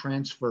formally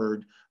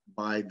transferred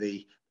by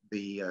the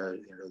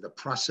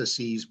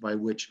processes by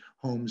which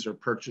homes are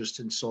purchased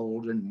and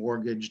sold and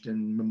mortgaged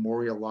and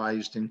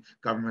memorialized in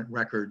government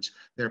records.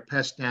 They're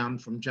passed down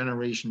from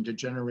generation to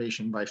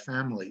generation by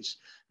families.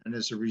 And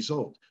as a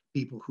result,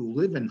 people who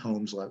live in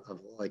homes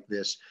like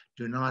this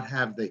do not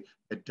have the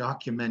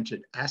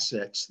documented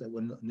assets that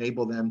would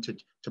enable them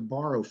to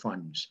borrow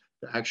funds,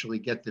 to actually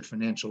get the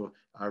financial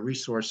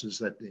resources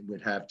that they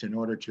would have in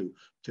order to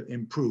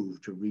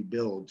improve, to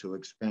rebuild, to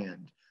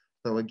expand.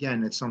 So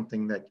again, it's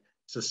something that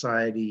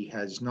society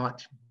has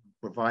not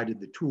provided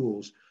the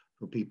tools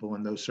for people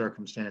in those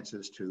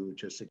circumstances to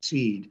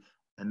succeed,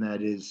 and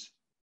that is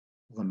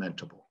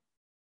lamentable.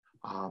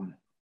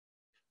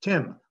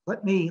 Tim,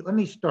 let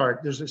me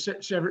start. There's a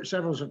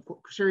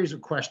series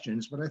of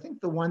questions, but I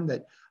think the one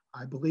that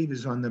I believe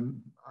is on the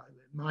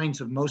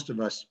minds of most of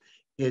us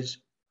is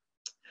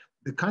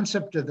the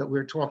concept that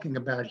we're talking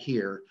about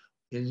here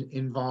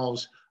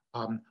involves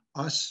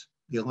us,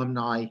 the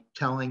alumni,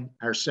 telling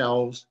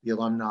ourselves, the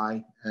alumni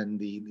and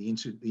the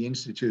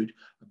Institute,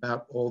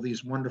 about all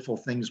these wonderful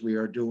things we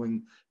are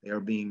doing. They are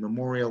being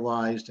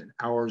memorialized, and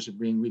hours are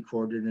being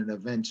recorded, and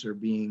events are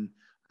being,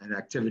 and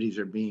activities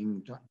are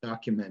being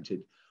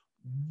documented.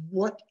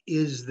 What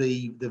is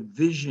the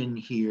vision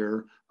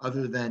here,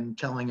 other than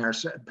patting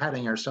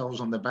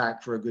ourselves on the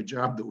back for a good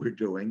job that we're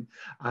doing?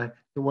 To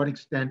what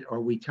extent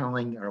are we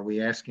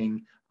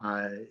asking,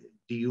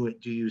 do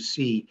you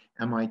see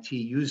MIT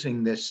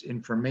using this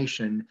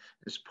information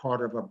as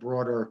part of a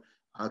broader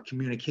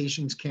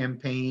communications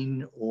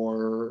campaign,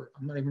 or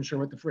I'm not even sure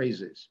what the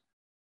phrase is?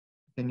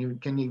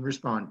 Can you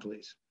respond,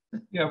 please?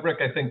 Yeah, Rick,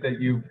 I think that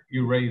you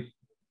raised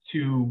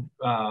two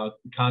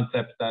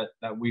concepts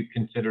that we've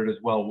considered as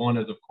well. One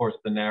is, of course,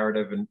 the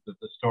narrative, and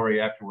the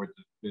story afterwards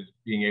is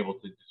being able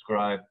to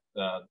describe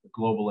the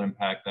global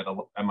impact that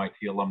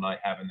MIT alumni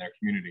have in their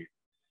communities.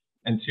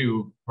 And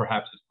two,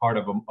 perhaps as part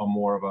of a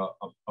more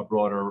of a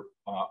broader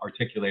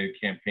articulated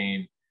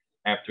campaign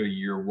after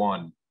year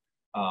one.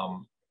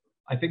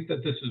 I think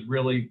that this is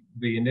really,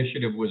 the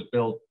initiative was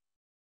built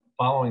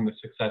following the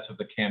success of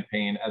the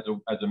campaign as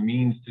a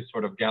means to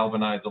sort of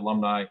galvanize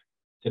alumni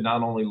to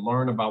not only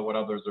learn about what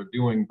others are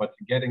doing, but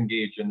to get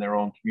engaged in their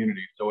own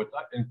community. So it's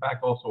in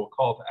fact also a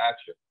call to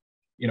action.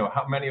 You know,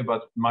 how many of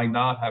us might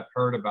not have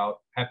heard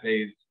about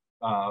Pepe's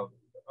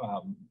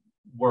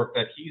work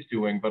that he's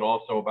doing, but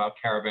also about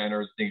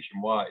caravanners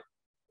nationwide.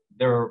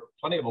 There are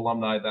plenty of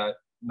alumni that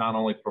not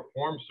only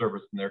perform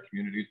service in their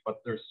communities,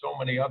 but there's so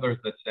many others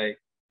that say,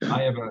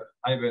 I have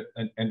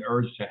an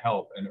urge to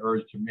help, an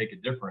urge to make a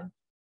difference.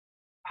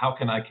 How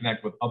can I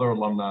connect with other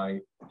alumni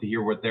to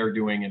hear what they're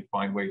doing and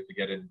find ways to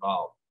get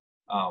involved?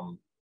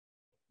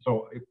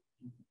 So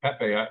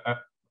Pepe,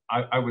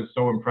 I was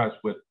so impressed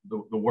with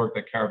the work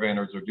that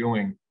caravanners are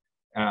doing.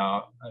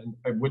 And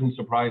it wouldn't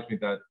surprise me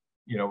that,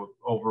 you know,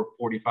 over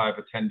 45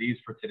 attendees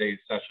for today's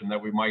session,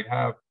 that we might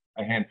have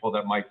a handful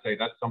that might say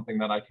that's something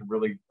that I can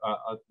really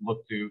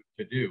look to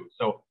do.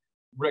 So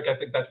Rick, I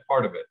think that's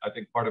part of it. I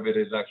think part of it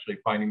is actually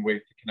finding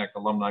ways to connect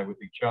alumni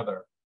with each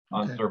other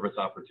on service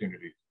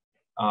opportunities.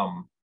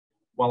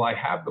 While I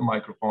have the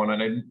microphone,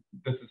 and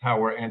this is how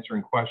we're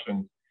answering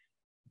questions,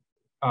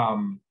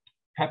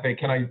 Pepe,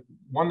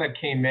 one that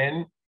came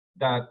in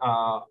that,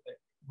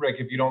 Rick,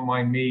 if you don't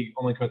mind me,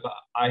 only because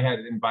I had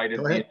invited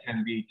the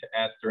attendee to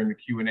ask during the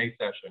Q&A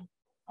session.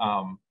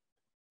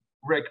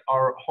 Rick,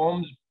 are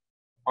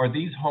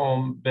these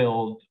home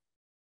builds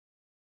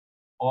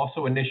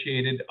also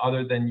initiated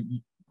other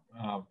than,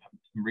 I'm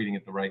reading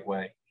it the right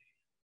way,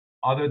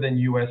 other than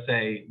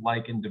USA,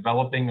 like in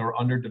developing or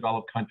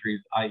underdeveloped countries,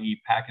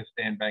 i.e.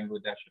 Pakistan,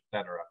 Bangladesh,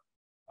 etc.?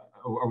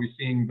 Are we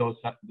seeing those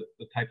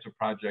the types of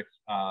projects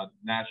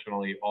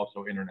nationally,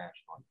 also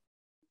internationally?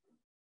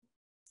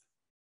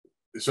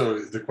 So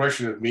the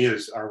question of me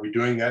is, are we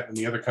doing that in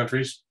the other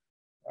countries?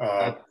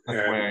 That's the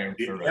way I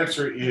the answer it.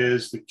 answer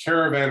is the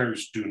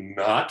caravanners do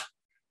not,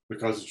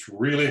 because it's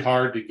really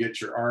hard to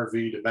get your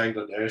RV to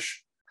Bangladesh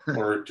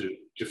or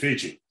to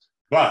Fiji.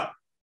 But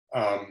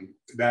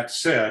that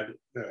said,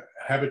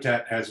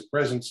 Habitat has a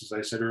presence, as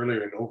I said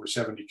earlier, in over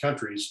 70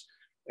 countries.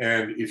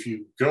 And if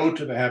you go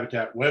to the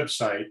Habitat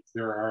website,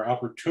 there are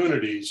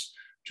opportunities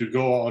to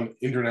go on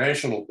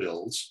international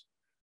builds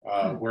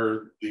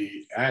where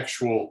the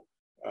actual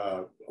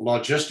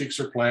logistics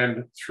are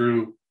planned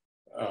through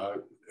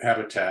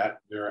Habitat.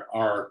 There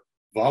are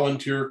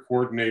volunteer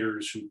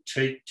coordinators who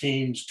take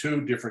teams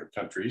to different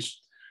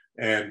countries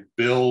and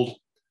build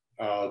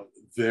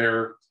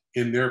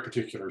in their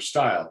particular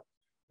style.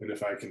 And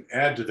if I can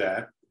add to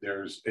that,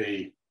 there's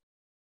a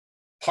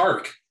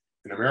park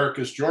in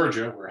Americus,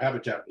 Georgia, where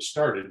Habitat was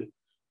started,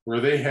 where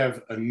they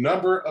have a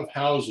number of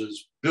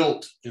houses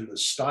built in the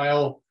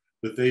style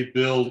that they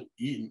build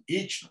in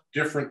each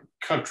different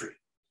country.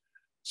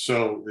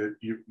 So that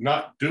you're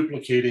not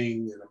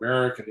duplicating an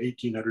American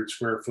 1,800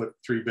 square foot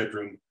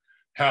 3-bedroom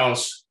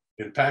house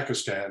in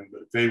Pakistan,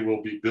 but they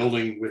will be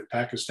building with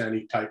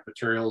Pakistani type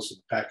materials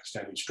and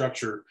Pakistani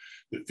structure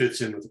that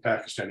fits in with the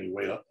Pakistani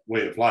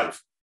way of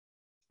life.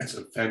 It's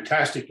a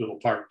fantastic little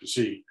park to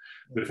see.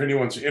 But if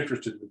anyone's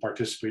interested in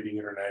participating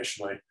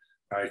internationally,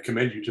 I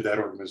commend you to that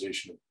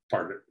organization,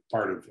 part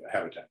of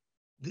Habitat.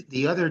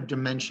 The other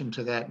dimension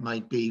to that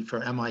might be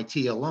for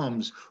MIT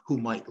alums who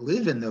might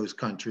live in those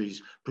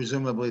countries.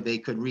 Presumably they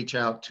could reach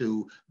out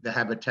to the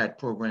Habitat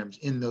programs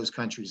in those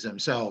countries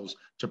themselves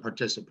to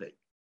participate.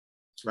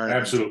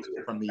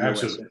 Absolutely. From the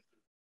Absolutely. USA.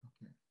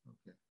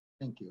 Okay.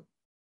 Thank you.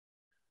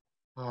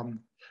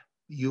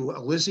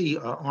 Lizzie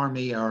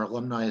Army, our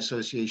Alumni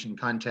Association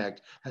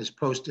contact, has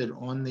posted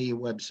on the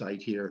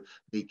website here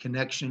the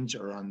connections,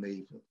 or on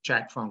the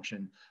chat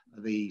function,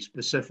 the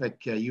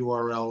specific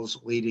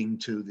URLs leading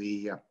to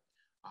the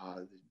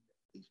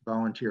these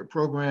volunteer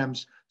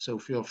programs. So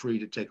feel free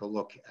to take a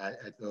look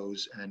at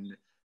those and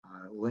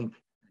link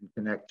and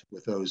connect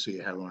with those so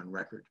you have on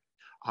record.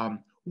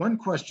 One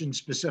question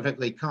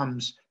specifically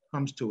comes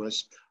to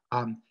us.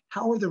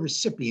 How are the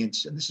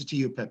recipients, and this is to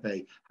you,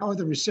 Pepe, how are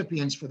the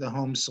recipients for the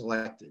homes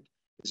selected?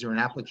 Is there an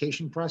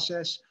application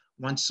process?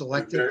 Once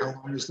selected, how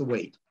long is the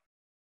wait?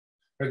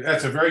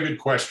 That's a very good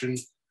question.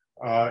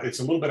 It's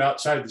a little bit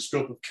outside the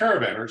scope of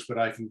caravanners, but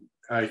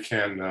I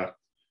can,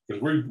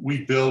 because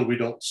we build, we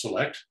don't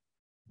select.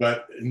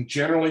 But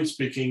generally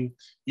speaking,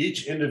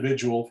 each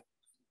individual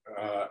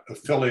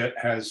affiliate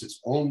has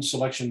its own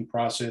selection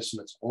process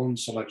and its own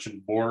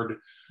selection board.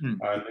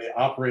 They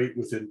operate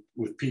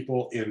with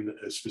people in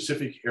a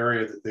specific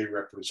area that they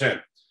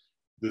represent.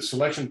 The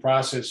selection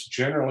process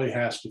generally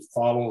has to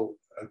follow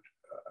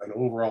an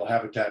overall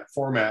Habitat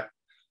format,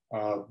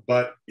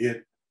 but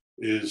it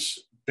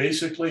is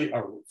basically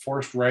a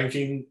forced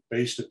ranking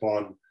based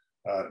upon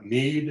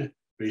need,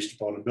 based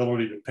upon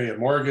ability to pay a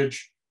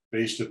mortgage,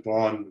 based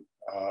upon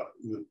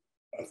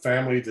a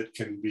family that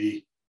can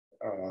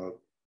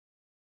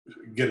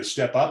get a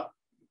step up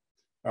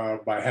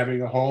by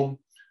having a home.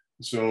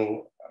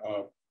 So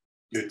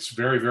it's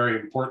very, very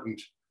important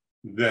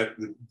that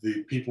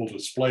the people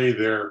display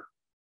their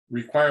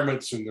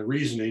requirements and the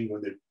reasoning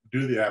when they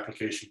do the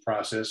application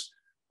process.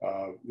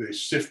 They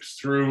sift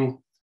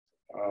through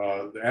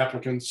the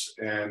applicants,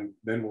 and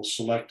then we'll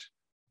select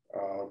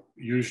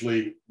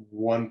usually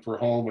one per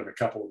home and a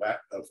couple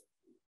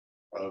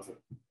of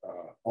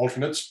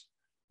alternates.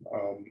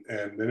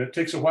 And then it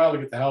takes a while to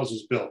get the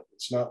houses built.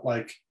 It's not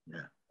like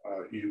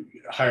you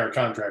hire a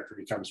contractor,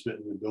 he comes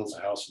and builds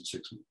a house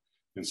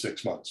in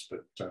 6 months.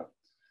 But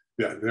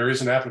yeah, there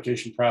is an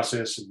application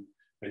process,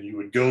 and you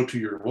would go to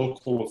your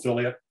local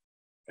affiliate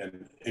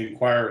and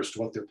inquire as to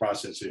what their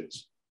process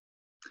is.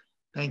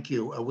 Thank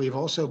you. We've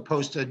also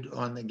posted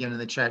again in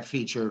the chat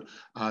feature,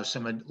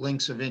 some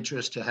links of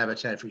interest to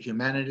Habitat for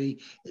Humanity,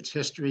 its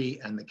history,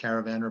 and the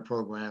Caravaner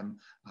program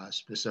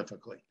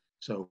specifically.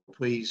 So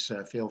please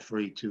feel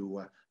free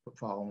to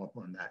follow up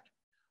on that.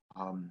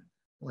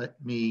 Let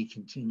me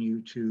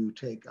continue to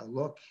take a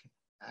look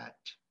at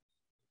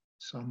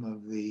some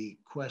of the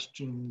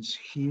questions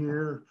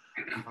here.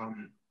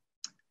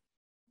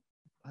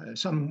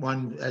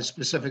 Someone has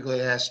specifically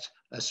asked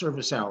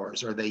service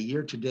hours. Are they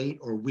year to date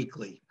or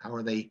weekly? How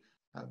are they?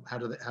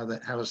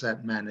 How is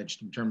that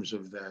managed in terms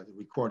of the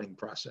recording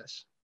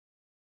process?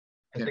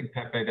 I think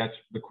Pepe,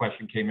 the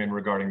question came in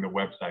regarding the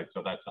website,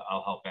 so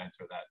I'll help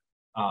answer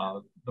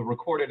that. The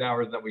recorded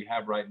hours that we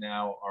have right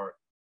now are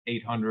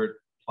 800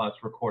 plus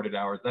recorded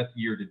hours. That's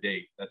year to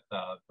date. That's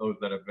those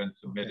that have been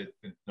submitted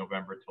since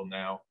November till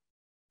now.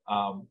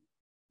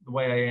 The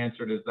way I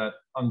answered is that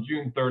on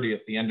June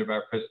 30th, the end of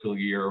our fiscal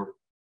year,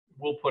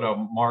 we'll put a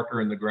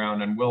marker in the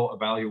ground and we'll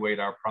evaluate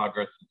our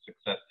progress and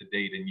success to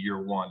date in year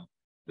one.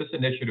 This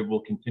initiative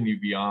will continue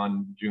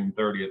beyond June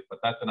 30th, but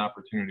that's an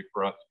opportunity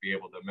for us to be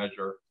able to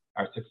measure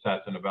our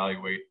success and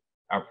evaluate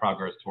our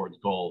progress towards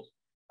goals.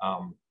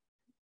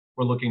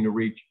 We're looking to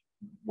reach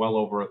well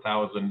over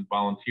 1,000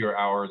 volunteer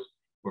hours.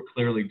 We're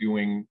clearly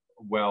doing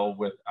well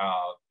with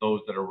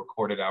those that are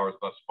recorded hours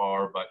thus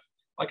far, but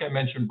like I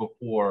mentioned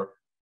before,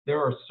 there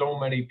are so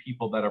many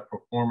people that are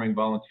performing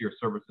volunteer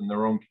service in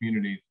their own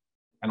communities,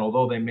 and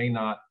although they may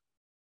not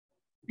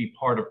be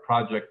part of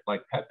projects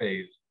like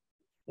Pepe's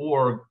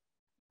or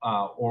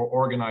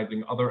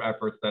organizing other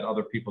efforts that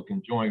other people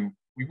can join,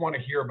 we want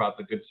to hear about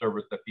the good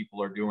service that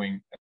people are doing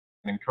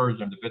and encourage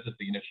them to visit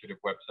the initiative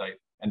website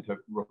and to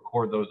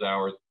record those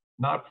hours,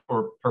 not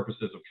for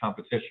purposes of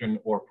competition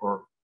or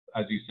for,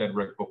 as you said,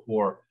 Rick,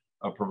 before,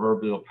 a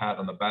proverbial pat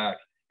on the back.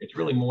 It's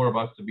really more of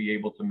us to be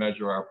able to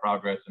measure our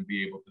progress and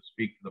be able to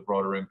speak to the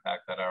broader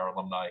impact that our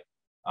alumni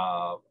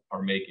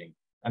are making.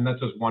 And that's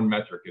just one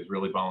metric, is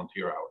really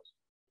volunteer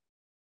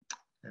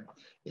hours.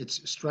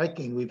 It's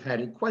striking. We've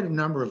had quite a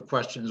number of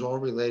questions, all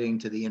relating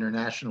to the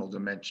international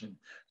dimension.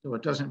 So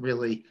it doesn't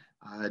really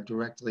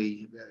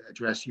directly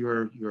address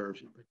your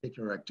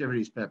particular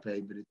activities,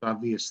 Pepe, but it's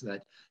obvious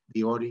that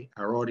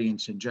our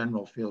audience in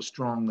general feels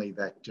strongly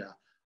that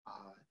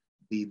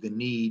the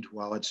need,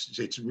 while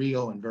it's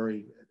real and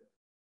very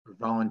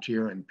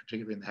volunteer, and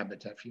particularly in the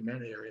Habitat for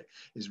Humanity area,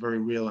 is very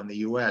real in the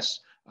U.S.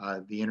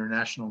 The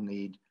international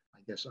need, I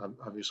guess,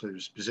 obviously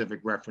there's specific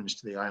reference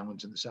to the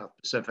islands in the South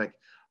Pacific,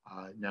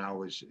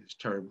 now is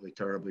terribly,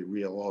 terribly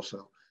real also.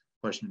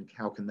 The question of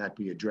how can that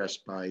be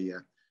addressed by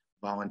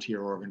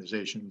volunteer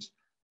organizations?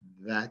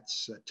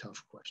 That's a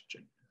tough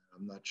question.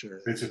 I'm not sure.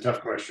 It's a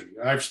tough question.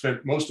 I've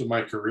spent most of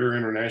my career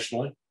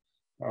internationally,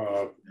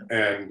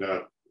 and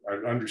I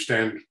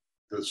understand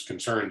those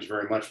concerns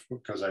very much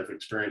because I've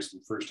experienced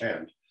them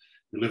firsthand.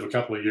 You live a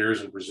couple of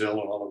years in Brazil,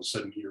 and all of a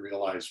sudden you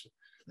realize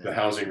the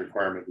housing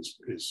requirement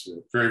is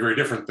very, very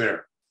different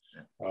there,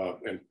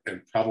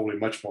 and probably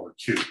much more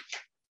acute.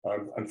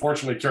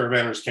 Unfortunately,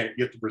 caravanners can't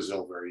get to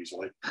Brazil very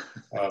easily,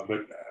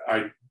 but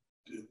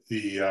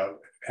the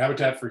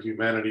Habitat for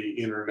Humanity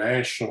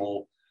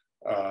International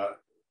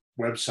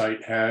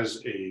website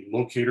has a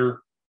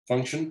locator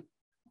function.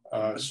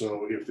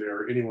 So if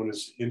anyone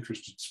is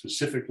interested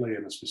specifically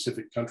in a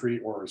specific country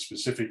or a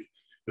specific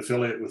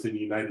affiliate within the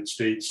United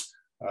States,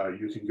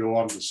 you can go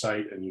on the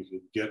site and you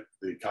can get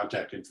the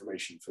contact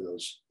information for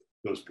those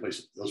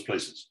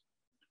places.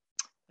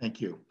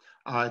 Thank you.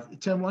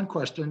 Tim, one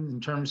question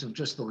in terms of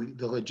just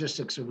the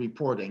logistics of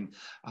reporting.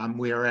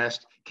 We are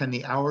asked, can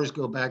the hours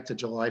go back to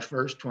July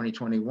 1st,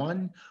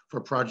 2021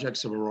 for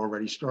projects that were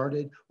already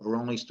started, or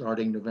only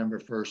starting November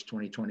 1st,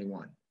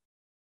 2021?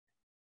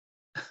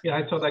 Yeah,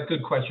 I saw that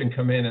good question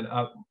come in, and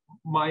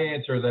my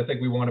answer is I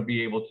think we want to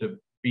be able to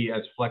be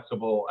as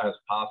flexible as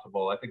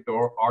possible. I think there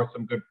are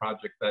some good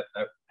projects that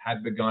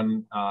had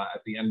begun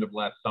at the end of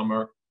last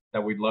summer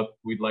that we'd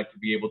like to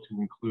be able to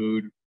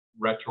include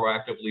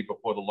retroactively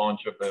before the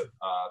launch of the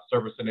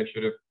service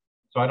initiative.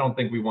 So I don't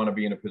think we want to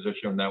be in a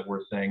position that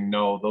we're saying,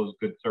 no, those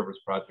good service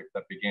projects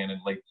that began in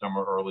late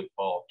summer, early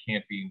fall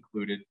can't be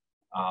included.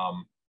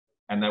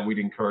 And that we'd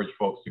encourage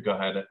folks to go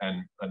ahead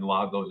and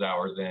log those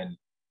hours in.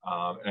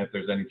 And if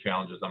there's any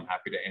challenges, I'm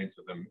happy to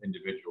answer them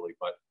individually.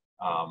 But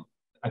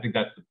I think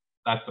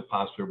that's the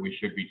posture we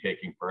should be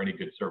taking for any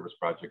good service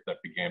project that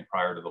began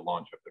prior to the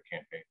launch of the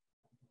campaign.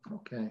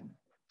 Okay.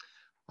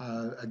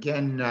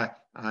 Again,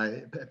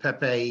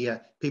 Pepe,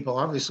 people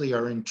obviously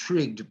are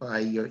intrigued by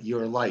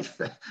your life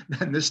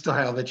and the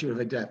style that you have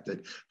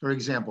adapted. For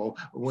example,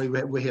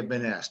 we have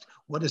been asked,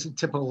 what does a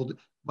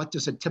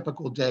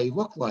typical day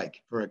look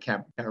like for a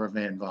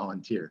caravan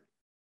volunteer?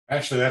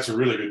 Actually, that's a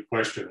really good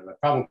question, and I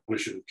probably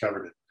should have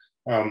covered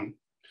it.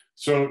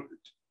 So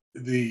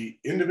the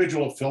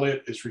individual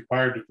affiliate is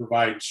required to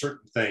provide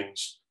certain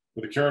things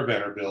for the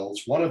caravaner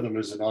bills. One of them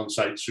is an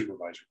on-site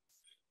supervisor.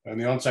 And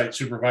the on-site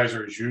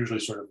supervisor is usually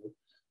sort of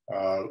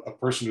a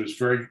person who's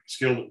very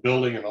skilled at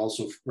building and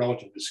also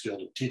relatively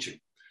skilled at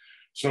teaching.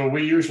 So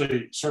we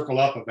usually circle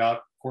up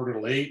about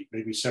 7:45,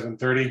 maybe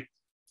 7:30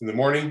 in the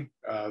morning.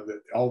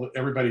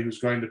 Everybody who's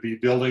going to be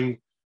building,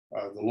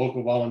 the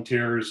local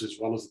volunteers, as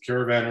well as the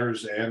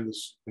caravanners and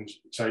the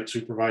site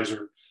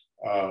supervisor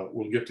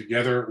will get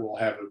together. We'll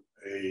have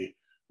a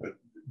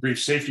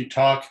brief safety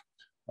talk.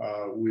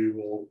 We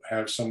will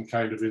have some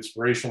kind of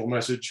inspirational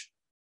message.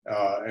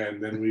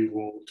 And then we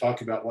will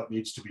talk about what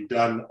needs to be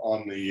done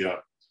on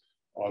the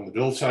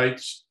build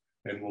sites,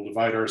 and we'll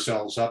divide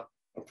ourselves up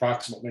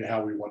approximately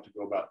how we want to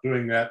go about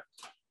doing that.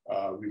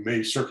 We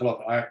may circle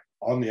up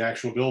on the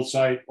actual build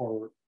site,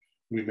 or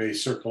we may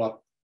circle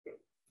up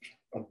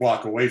a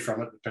block away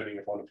from it, depending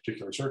upon the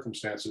particular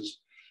circumstances.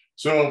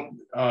 So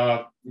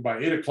by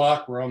 8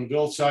 o'clock, we're on the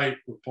build site,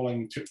 we're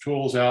pulling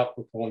tools out,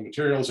 we're pulling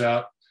materials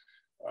out.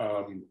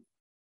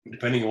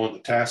 Depending on what the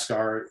tasks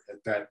are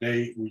at that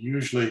day, we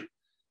usually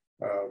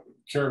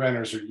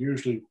caravanners are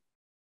usually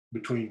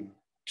between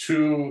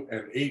 2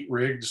 and 8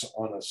 rigs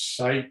on a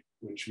site,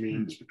 which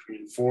means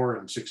between 4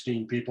 and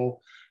 16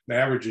 people. The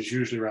average is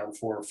usually around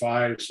 4 or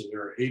 5, so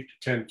there are 8 to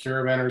 10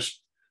 caravanners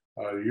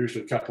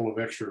usually a couple of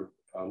extra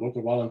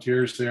local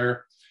volunteers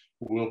there.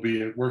 We'll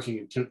be working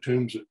in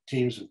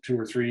teams of 2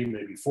 or 3,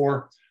 maybe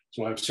 4.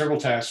 So I have several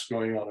tasks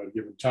going on at a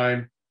given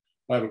time.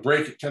 I have a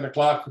break at 10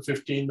 o'clock for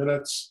 15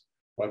 minutes.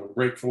 I have a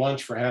break for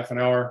lunch for half an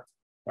hour.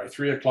 By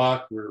 3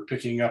 o'clock, we're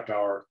picking up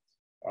our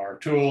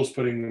tools,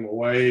 putting them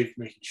away,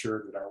 making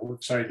sure that our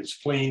work site is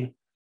clean.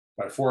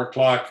 By 4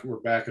 o'clock,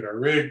 we're back at our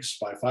rigs.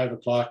 By 5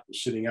 o'clock, we're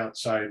sitting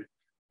outside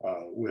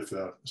with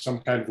some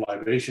kind of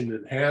libation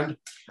in hand,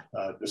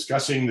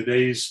 discussing the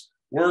day's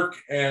work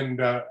and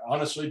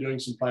honestly doing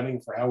some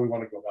planning for how we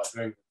want to go about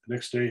doing it the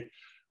next day.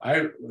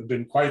 I've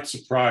been quite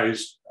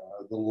surprised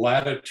the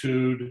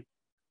latitude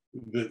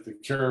that the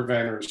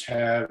caravanners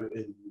have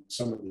in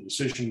some of the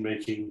decision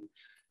making.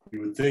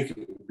 You would think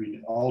it would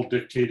be all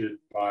dictated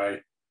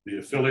by the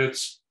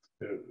affiliates.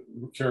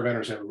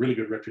 Caravanners have a really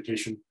good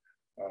reputation.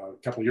 A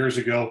couple of years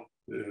ago,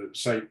 the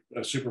site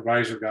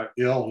supervisor got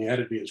ill. He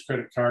handed me his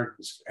credit card,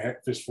 his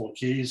fistful of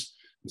keys,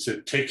 and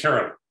said, "Take care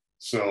of it."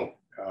 So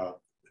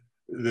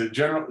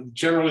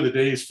generally the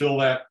days fill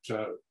that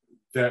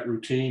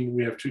routine.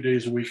 We have 2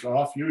 days a week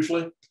off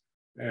usually,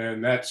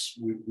 and that's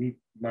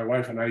my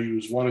wife and I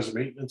use one as a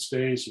maintenance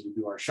day. So we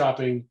do our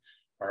shopping,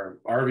 our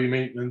RV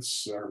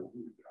maintenance,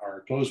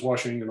 our clothes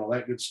washing, and all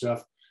that good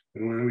stuff.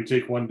 And when we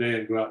take one day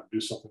and go out and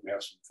do something to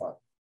have some fun.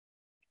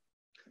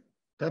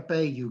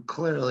 Pepe, you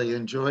clearly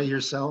enjoy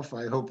yourself.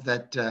 I hope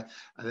that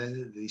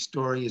the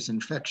story is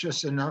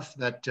infectious enough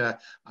that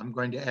I'm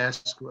going to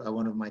ask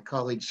one of my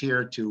colleagues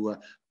here to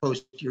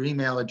post your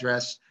email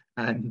address,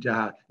 and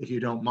if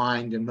you don't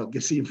mind, and we'll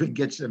see if we can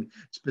get some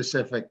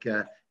specific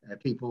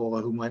people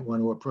who might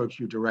want to approach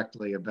you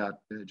directly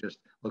about just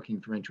looking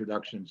for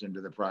introductions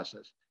into the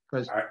process.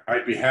 Because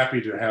I'd be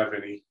happy to have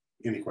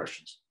any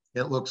questions.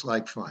 It looks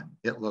like fun.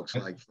 It looks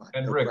like fun.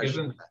 And no Rick,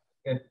 isn't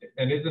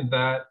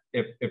that,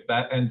 if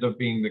that ends up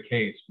being the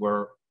case,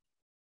 where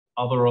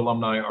other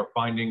alumni are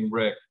finding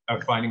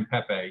finding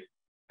Pepe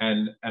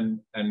and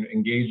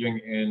engaging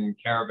in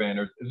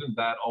caravanners, isn't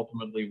that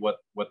ultimately what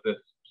this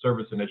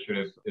service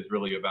initiative is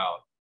really about?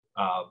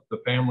 The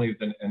families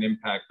and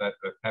impact that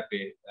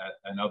Pepe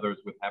and others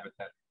with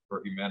Habitat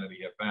for Humanity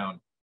have found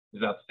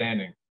is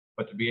outstanding.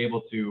 But to be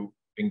able to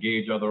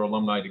engage other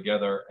alumni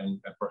together and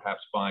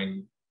perhaps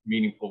find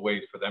meaningful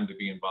ways for them to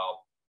be involved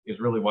is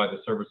really why the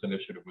service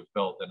initiative was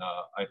built. And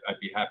I'd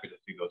be happy to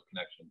see those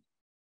connections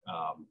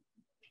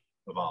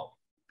evolve.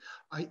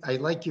 I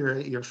like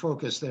your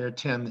focus there,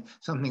 Tim.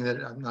 Something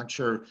that I'm not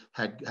sure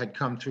had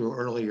come through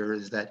earlier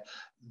is that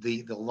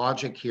the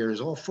logic here is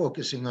all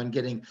focusing on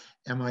getting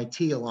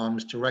MIT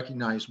alums to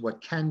recognize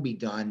what can be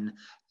done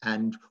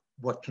and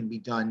what can be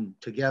done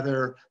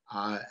together,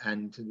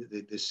 and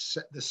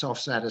the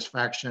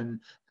self-satisfaction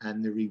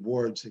and the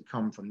rewards that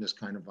come from this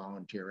kind of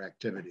volunteer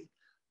activity.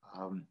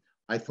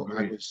 I thought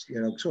I was,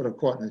 sort of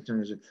caught in the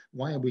terms of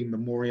why are we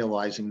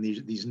memorializing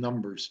these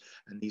numbers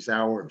and these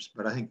hours?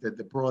 But I think that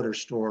the broader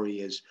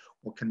story is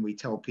what can we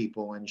tell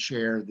people and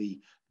share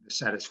the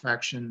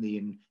satisfaction,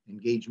 the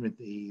engagement,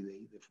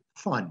 the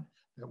fun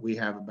that we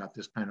have about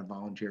this kind of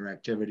volunteer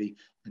activity,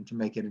 and to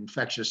make it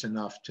infectious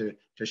enough to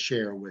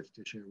share with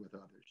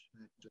others.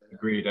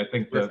 Agreed. I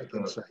think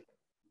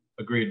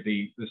agreed.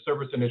 The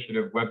service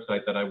initiative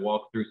website that I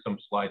walked through some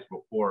slides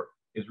before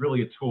is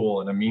really a tool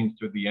and a means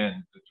to the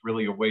end. It's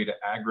really a way to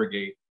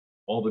aggregate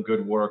all the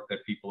good work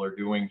that people are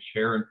doing,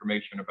 share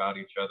information about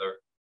each other,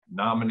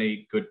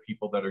 nominate good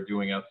people that are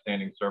doing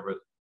outstanding service.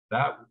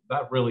 That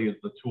really is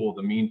the tool,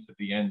 the means to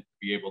the end, to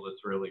be able to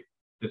really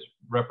just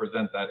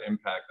represent that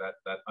impact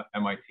that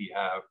MIT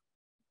have,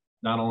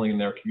 not only in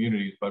their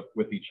communities, but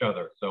with each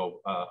other. So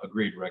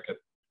agreed, Rick.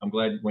 I'm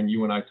glad when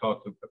you and I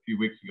talked a few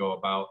weeks ago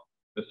about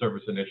the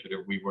service initiative,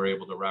 we were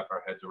able to wrap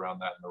our heads around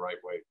that in the right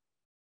way.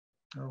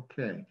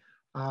 Okay.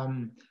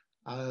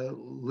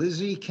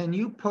 Lizzie, can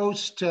you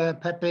post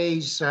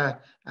Pepe's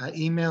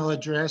email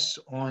address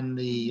on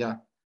the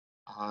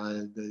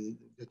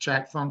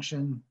chat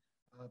function,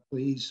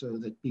 please, so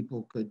that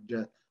people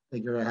could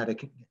figure out how to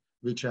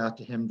reach out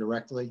to him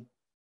directly?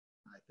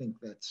 I think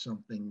that's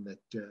something that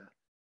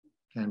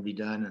can be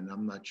done, and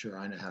I'm not sure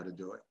I know how to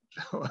do it.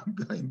 So I'm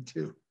going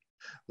to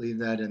leave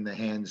that in the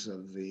hands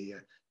of the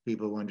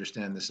people who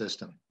understand the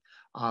system.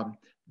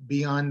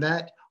 Beyond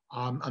that,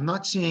 I'm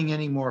not seeing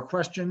any more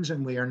questions,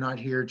 and we are not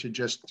here to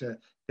just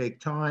take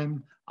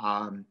time.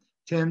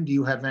 Tim, do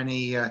you have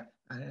any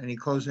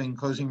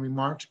closing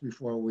remarks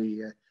before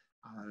we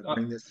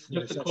bring this?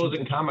 Just a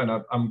closing comment.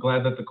 I'm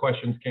glad that the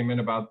questions came in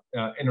about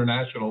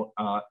international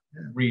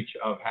reach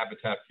of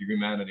Habitat for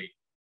Humanity.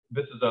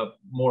 This is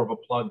more of a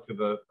plug to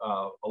the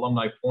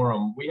Alumni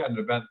Forum. We had an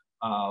event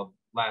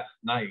last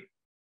night.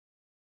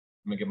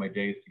 Let me get my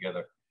days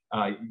together.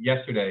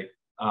 Yesterday,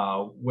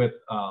 with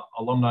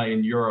Alumni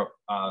in Europe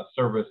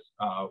service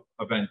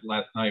event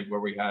last night,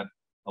 where we had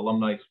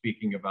alumni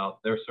speaking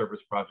about their service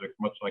project,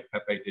 much like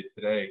Pepe did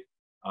today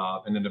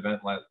in an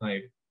event last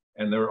night.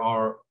 And there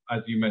are,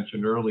 as you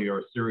mentioned earlier,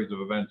 a series of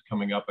events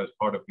coming up as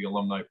part of the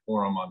Alumni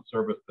Forum on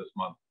service this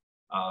month.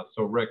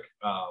 So Rick,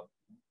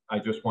 I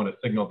just want to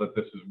signal that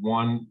this is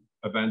one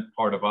event,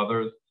 part of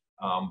others.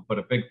 But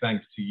a big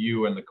thanks to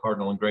you and the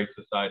Cardinal and Gray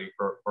Society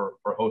for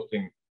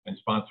hosting and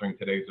sponsoring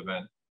today's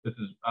event. This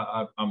is,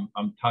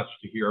 I'm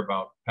touched to hear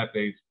about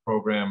Pepe's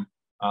program,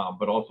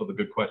 but also the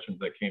good questions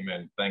that came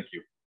in. Thank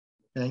you.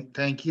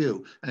 Thank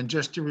you. And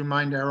just to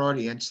remind our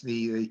audience,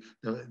 this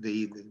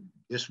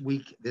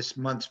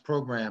month's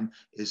program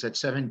is at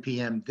 7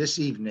 p.m. this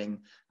evening,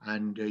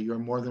 and you're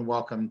more than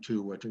welcome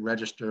to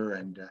register,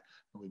 and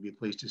we'd be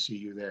pleased to see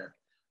you there.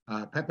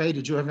 Pepe,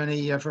 did you have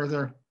any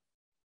further?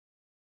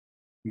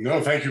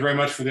 No, thank you very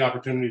much for the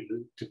opportunity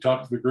to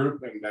talk to the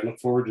group, and I look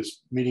forward to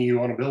meeting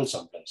you on a bill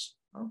someplace.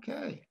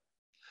 Okay.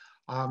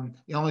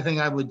 The only thing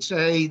I would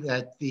say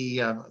that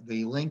the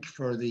link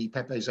for the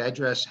Pepe's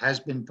address has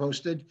been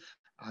posted.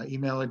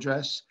 Email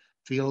address,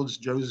 Fields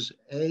Jose,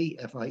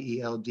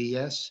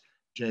 Fields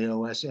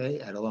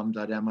Josa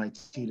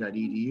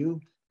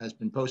 @alum.mit.edu has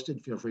been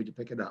posted. Feel free to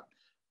pick it up.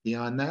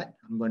 Beyond that,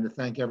 I'm going to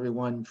thank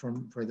everyone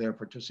for their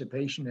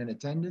participation and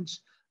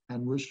attendance,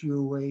 and wish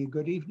you a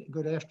good evening,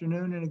 good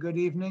afternoon, and a good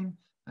evening,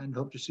 and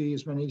hope to see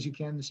as many as you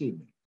can this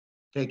evening.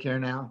 Take care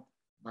now.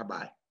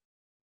 Bye-bye.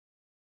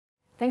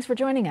 Thanks for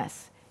joining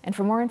us. And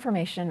for more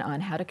information on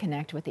how to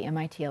connect with the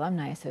MIT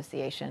Alumni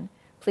Association,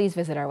 please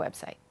visit our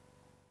website.